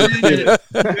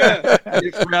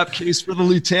 Rap case for the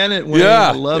lieutenant. Yeah,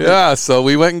 I love it. So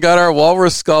we went and got our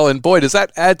walrus skull, and boy, does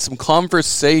that add some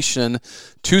conversation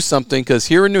to something? Because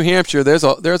here in New Hampshire, there's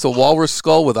a walrus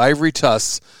skull with ivory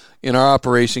tusks in our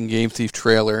Operation Game Thief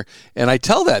trailer, and I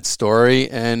tell that story,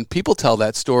 and people tell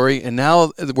that story, and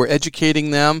now we're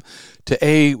educating them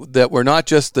that we're not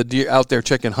just the deer out there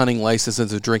checking hunting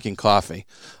licenses and drinking coffee.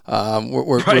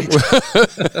 We're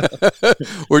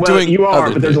doing. You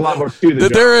are, but there's a lot more to the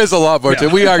job. There is a lot more to.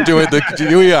 We are doing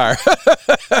we are.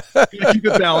 Gotta keep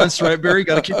it balanced, right, Barry?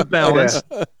 Got to keep it balanced.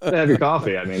 Yeah. Have your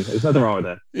coffee. I mean, there's nothing wrong with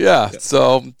that. Yeah.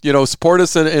 So support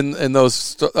us in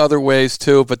those other ways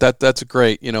too. But that's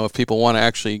great. If people want to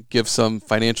actually give some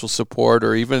financial support,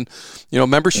 or even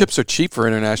memberships are cheap for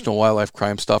International Wildlife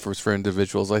Crime Stoppers for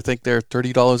individuals. I think they're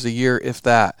 $30 a year, if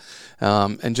that.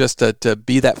 And just to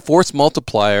be that force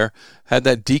multiplier, had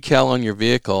that decal on your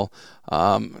vehicle,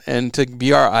 and to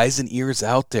be our eyes and ears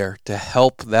out there to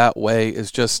help that way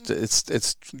is just,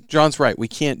 it's John's right. We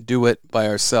can't do it by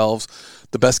ourselves.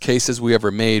 The best cases we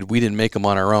ever made, we didn't make them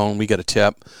on our own. We got a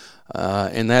tip,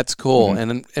 and that's cool.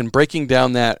 Mm-hmm. And breaking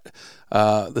down that,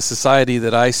 the society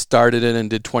that I started in and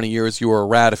did 20 years, you were a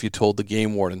rat if you told the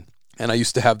game warden. And I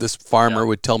used to have this farmer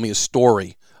would tell me a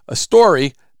story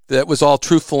that was all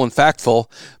truthful and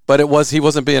factful, but he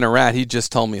wasn't being a rat. He'd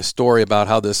just tell me a story about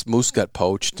how this moose got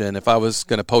poached, and if I was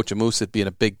going to poach a moose, it'd be in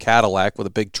a big Cadillac with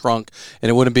a big trunk, and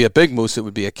it wouldn't be a big moose, it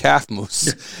would be a calf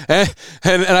moose. and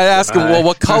I asked him, well,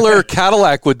 what color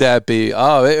Cadillac would that be?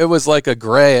 Oh, it was like a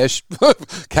grayish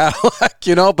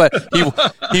Cadillac, but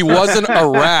he wasn't a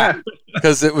rat,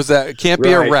 because it was can't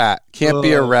be a rat,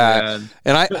 be a rat. Man.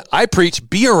 And I preach,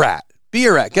 be a rat. Be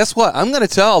a rat. Guess what? I'm going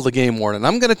to tell the game warden.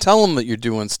 I'm going to tell him that you're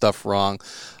doing stuff wrong.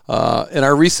 In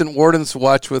our recent Warden's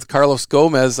Watch with Carlos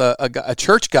Gomez, a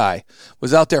church guy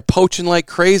was out there poaching like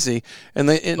crazy, and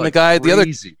the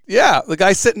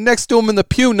guy sitting next to him in the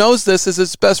pew knows this is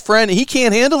his best friend. He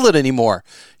can't handle it anymore.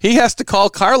 He has to call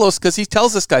Carlos because he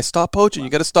tells this guy, "Stop poaching. You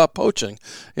got to stop poaching."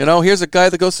 Here's a guy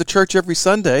that goes to church every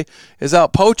Sunday, is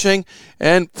out poaching,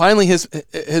 and finally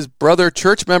his brother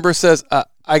church member says,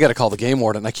 I got to call the game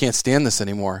warden. I can't stand this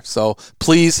anymore. So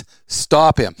please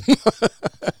stop him.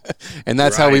 And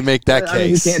that's how we make that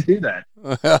case. You can't do that.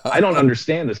 I don't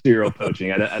understand the serial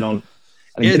poaching. I don't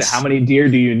get it. How many deer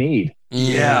do you need?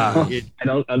 Yeah. I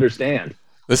don't understand.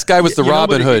 This guy was the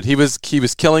Robin Hood. He was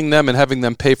killing them and having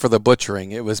them pay for the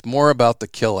butchering. It was more about the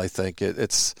kill, I think.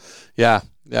 It's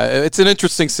an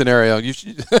interesting scenario. You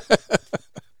should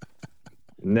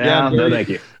No, thank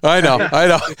you. I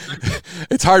know.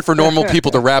 It's hard for normal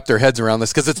people to wrap their heads around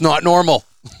this because it's not normal.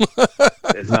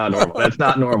 It's not normal. That's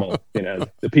not normal.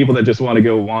 The people that just want to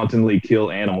go wantonly kill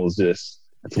animals, it's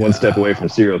one step away from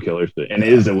serial killers, and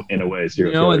it is in a way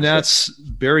serial killers. And that's,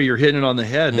 Barry, you're hitting it on the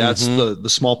head. That's the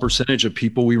small percentage of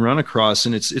people we run across,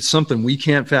 and it's something we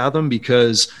can't fathom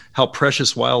because how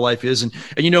precious wildlife is, and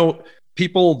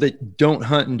people that don't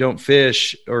hunt and don't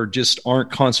fish or just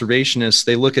aren't conservationists,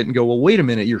 they look at it and go, well, wait a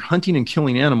minute, you're hunting and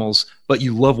killing animals, but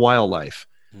you love wildlife.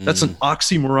 That's an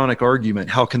oxymoronic argument.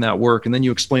 How can that work? And then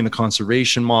you explain the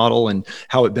conservation model and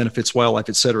how it benefits wildlife,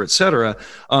 et cetera, et cetera.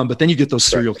 But then you get those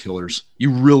serial killers.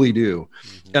 You really do.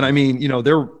 And I mean,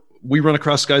 we run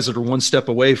across guys that are one step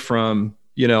away from,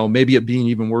 maybe it being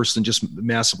even worse than just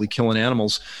massively killing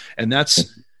animals. And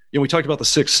that's, we talked about the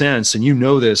sixth sense, and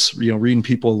this, reading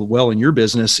people well in your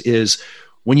business, is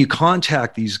when you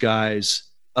contact these guys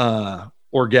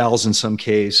or gals in some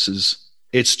cases,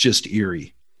 it's just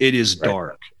eerie. It is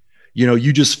dark.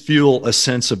 You just feel a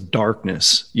sense of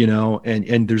darkness,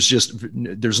 and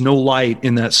there's no light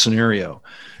in that scenario,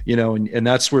 and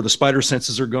that's where the spider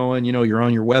senses are going. You're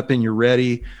on your weapon, you're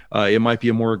ready. It might be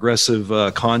a more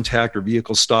aggressive contact or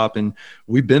vehicle stop. And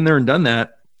we've been there and done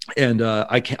that. And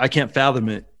I can't fathom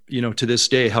it, to this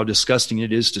day, how disgusting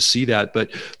it is to see that. But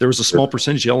there was a small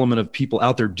percentage element of people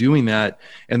out there doing that,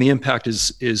 and the impact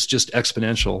is just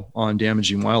exponential on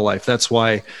damaging wildlife. That's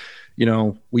why,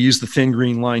 we use the thin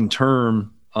green line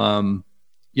term,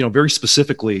 very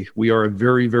specifically. We are a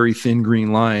very, very thin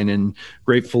green line, and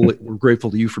we're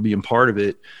grateful to you for being part of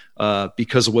it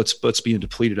because of what's being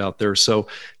depleted out there. So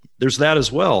there's that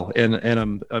as well. And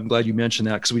I'm glad you mentioned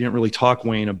that, because we didn't really talk,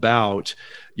 Wayne, about,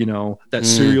 that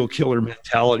serial killer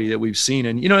mentality that we've seen.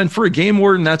 And, and for a game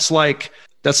warden, that's like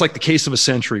the case of a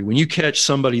century. When you catch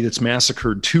somebody that's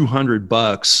massacred 200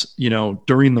 bucks,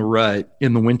 during the rut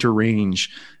in the winter range,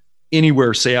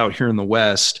 anywhere, say out here in the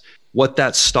West, what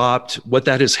that stopped, what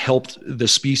that has helped the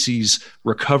species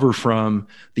recover from,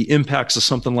 the impacts of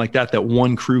something like that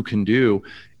one crew can do,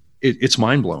 it's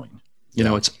mind blowing.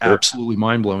 It's absolutely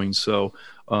mind blowing. So,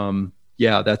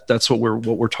 that's what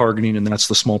we're targeting, and that's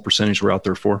the small percentage we're out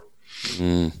there for.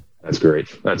 That's great.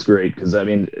 Because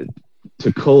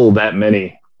to cull that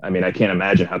many, I can't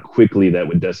imagine how quickly that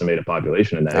would decimate a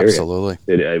population in that area. Absolutely.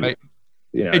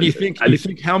 And you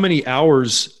think how many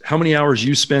hours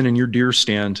you spend in your deer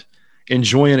stand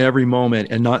enjoying every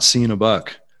moment and not seeing a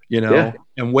buck,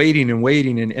 and waiting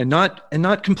and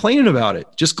not complaining about it,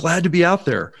 just glad to be out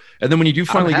there. And then when you do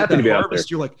finally get that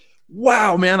harvest, you're like,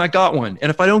 wow, man, I got one. And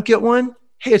if I don't get one,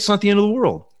 hey, it's not the end of the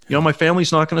world. My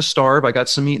family's not going to starve. I got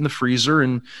some meat in the freezer.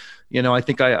 And, I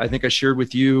think I shared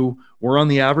with you, we're on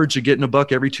the average of getting a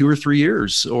buck every 2 or 3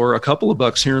 years, or a couple of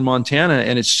bucks here in Montana.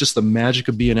 And it's just the magic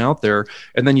of being out there.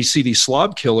 And then you see these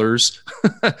slob killers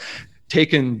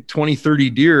taking 20, 30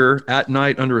 deer at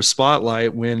night under a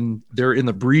spotlight when they're in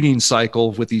the breeding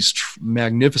cycle with these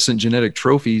magnificent genetic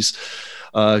trophies.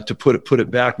 To put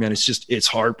it back, man, it's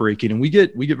heartbreaking. And we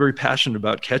get very passionate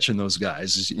about catching those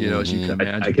guys, as you can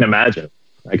imagine. I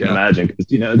can imagine. Because,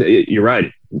 you're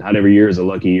right. Not every year is a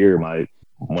lucky year. One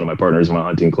of my partners in my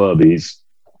hunting club, he's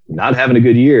not having a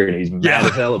good year and he's mad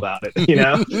as hell about it,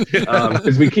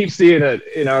 because we keep seeing it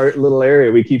in our little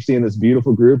area. We keep seeing this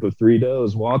beautiful group of 3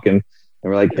 does walking, and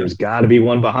we're like, there's got to be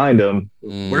one behind him.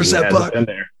 Where's that buck? Been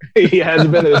there. He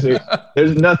hasn't been there.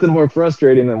 There's nothing more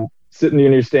frustrating than sitting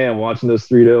in your stand watching those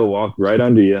 3 doe walk right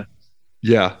under you.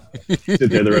 Yeah.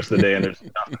 Sit there the rest of the day and there's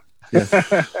nothing.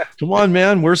 Yeah. Come on,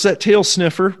 man. Where's that tail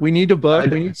sniffer? We need a buck.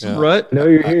 We need some rut. I know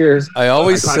you're here. I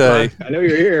always say, I know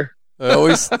you're here. I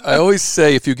always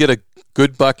say, if you get a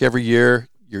good buck every year,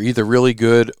 you're either really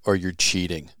good or you're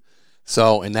cheating.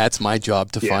 So, and that's my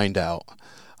job to find out.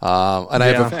 And I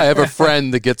have a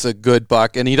friend that gets a good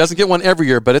buck, and he doesn't get one every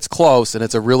year, but it's close, and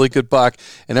it's a really good buck.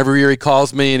 And every year he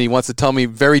calls me, and he wants to tell me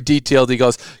very detailed. He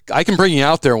goes, I can bring you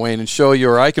out there, Wayne, and show you,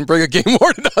 or I can bring a game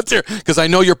warden out there because I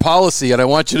know your policy, and I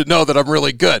want you to know that I'm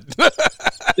really good.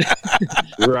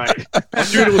 Right. I'm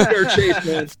doing it with fair chase,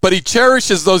 man. But he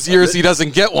cherishes those years he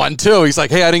doesn't get one, too. He's like,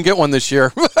 hey, I didn't get one this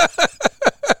year.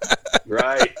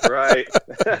 Right.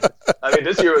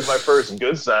 This year was my first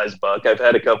good size buck. I've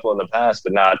had a couple in the past,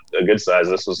 but not a good size.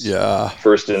 This was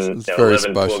first in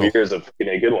 11, 12 years of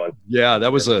getting a good one. Yeah,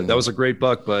 that was a great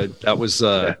buck, but that was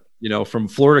from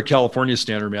Florida, California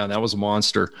standard, man. That was a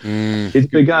monster. He's a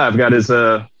big guy. I've got his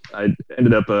I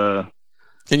ended up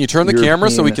Can you turn the camera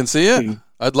so we can see it?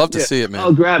 I'd love to see it, man.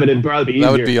 I'll grab it. It'd probably be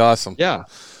easier. That would be awesome. Yeah.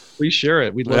 Please share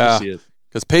it. We'd love to see it.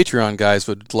 Because Patreon guys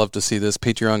would love to see this.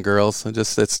 Patreon girls, and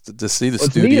just to see the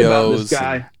studios. Neat about this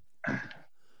guy.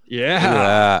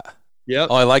 Yeah. Yep.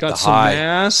 Oh, I like got the high.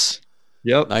 Mass.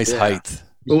 Yep. Nice height.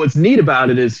 But what's neat about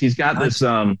it is he's got this.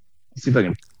 Let's see if I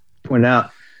can point it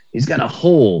out. He's got a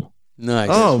hole. Nice.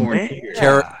 Oh man.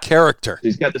 Character.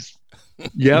 He's got this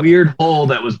weird hole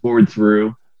that was bored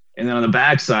through, and then on the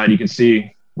back side you can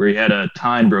see where he had a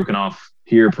tine broken off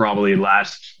here, probably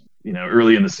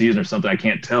early in the season or something. I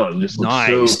can't tell. It just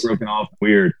looks so broken off,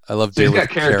 weird. I love David's got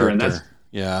character, and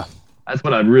that's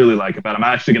what I really like about him.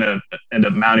 I'm actually going to end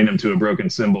up mounting him to a broken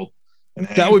cymbal.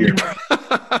 That would be.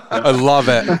 I love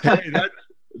it. Hey,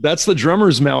 that's the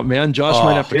drummer's mount, man. Josh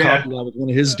might have to copy that with one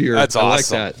of his deer. That's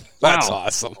awesome. I like that. That's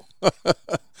awesome.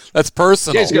 That's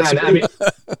personal. He's got some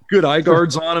good eye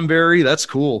guards on him, Barry. That's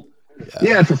cool.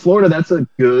 Yeah, for Florida, that's a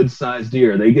good sized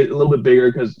deer. They get a little bit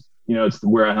bigger because it's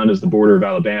where I hunt is the border of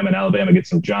Alabama, and Alabama gets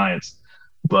some giants.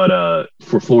 But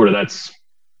for Florida,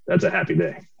 that's a happy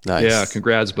day. Nice. Yeah,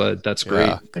 congrats, bud. That's great.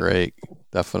 Yeah, great.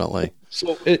 Definitely.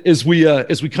 So as we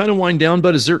kind of wind down,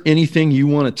 bud, is there anything you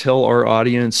want to tell our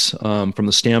audience from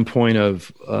the standpoint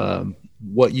of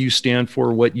what you stand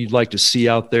for, what you'd like to see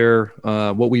out there,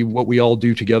 what we all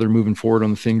do together moving forward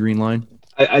on the Thin Green Line?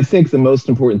 I think the most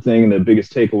important thing and the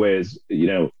biggest takeaway is,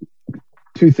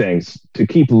 two things: to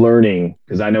keep learning,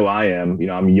 because I know I am,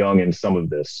 I'm young in some of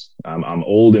this. I'm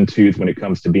old in tooth when it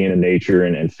comes to being in nature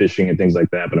and fishing and things like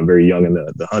that, but I'm very young in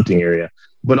the hunting area.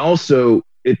 But also,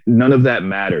 none of that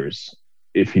matters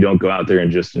if you don't go out there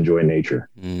and just enjoy nature.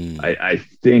 I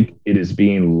think it is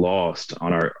being lost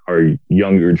on our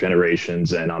younger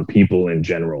generations and on people in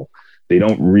general. They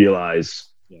don't realize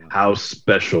how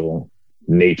special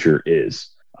nature is.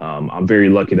 I'm very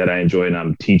lucky that I enjoy it, and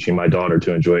I'm teaching my daughter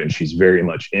to enjoy it, and she's very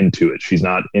much into it. She's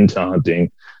not into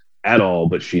hunting at all,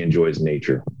 but she enjoys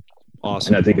nature.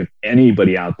 Awesome. And I think if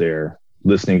anybody out there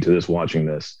listening to this, watching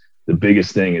this, the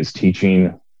biggest thing is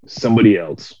teaching somebody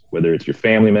else, whether it's your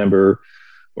family member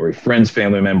or a friend's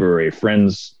family member or a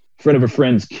friend's front of a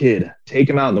friend's kid. Take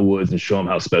them out in the woods and show them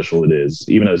how special it is.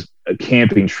 Even a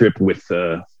camping trip with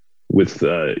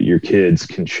your kids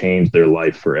can change their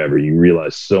life forever. You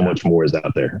realize so much more is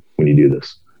out there when you do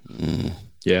this.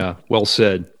 Yeah, well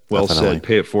said. Well Definitely. said.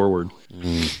 Pay it forward.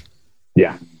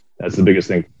 Yeah, that's the biggest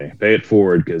thing for me. Pay it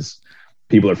forward, because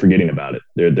people are forgetting about it.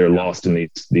 They're lost in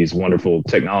these wonderful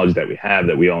technologies that we have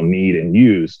that we all need and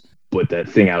use, but that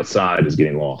thing outside is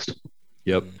getting lost.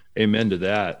 Yep. Amen to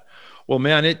that. Well,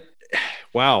 man,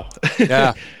 wow.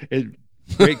 Yeah.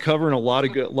 Great covering a lot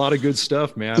of good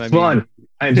stuff, man. It's fun.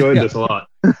 I enjoyed this a lot.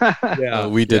 Yeah,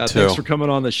 we did too. Thanks for coming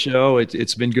on the show.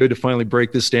 It's been good to finally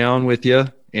break this down with you.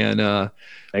 And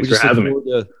Thanks for having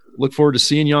me. Look forward to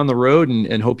seeing you on the road,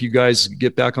 and hope you guys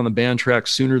get back on the band track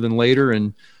sooner than later.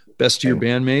 And best to your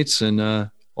bandmates and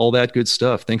all that good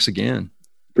stuff. Thanks again.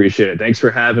 Appreciate it. Thanks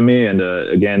for having me. And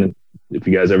again, if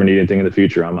you guys ever need anything in the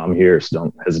future, I'm here. So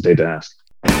don't hesitate to ask.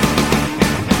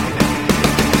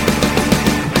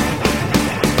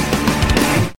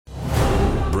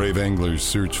 Brave anglers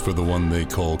search for the one they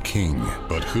call king,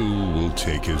 but who will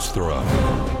take his throne?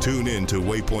 Tune in to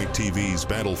Waypoint TV's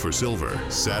Battle for Silver,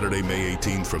 Saturday, May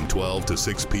 18th from 12 to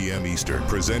 6 p.m. Eastern.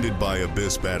 Presented by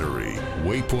Abyss Battery.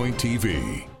 Waypoint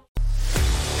TV.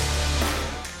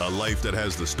 A life that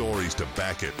has the stories to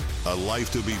back it. A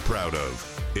life to be proud of.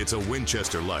 It's a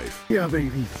Winchester life. Yeah,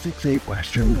 baby. 6'8"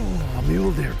 Western. Oh,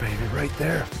 mule deer, baby, right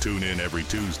there. Tune in every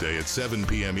Tuesday at 7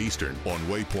 p.m. Eastern on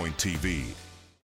Waypoint TV.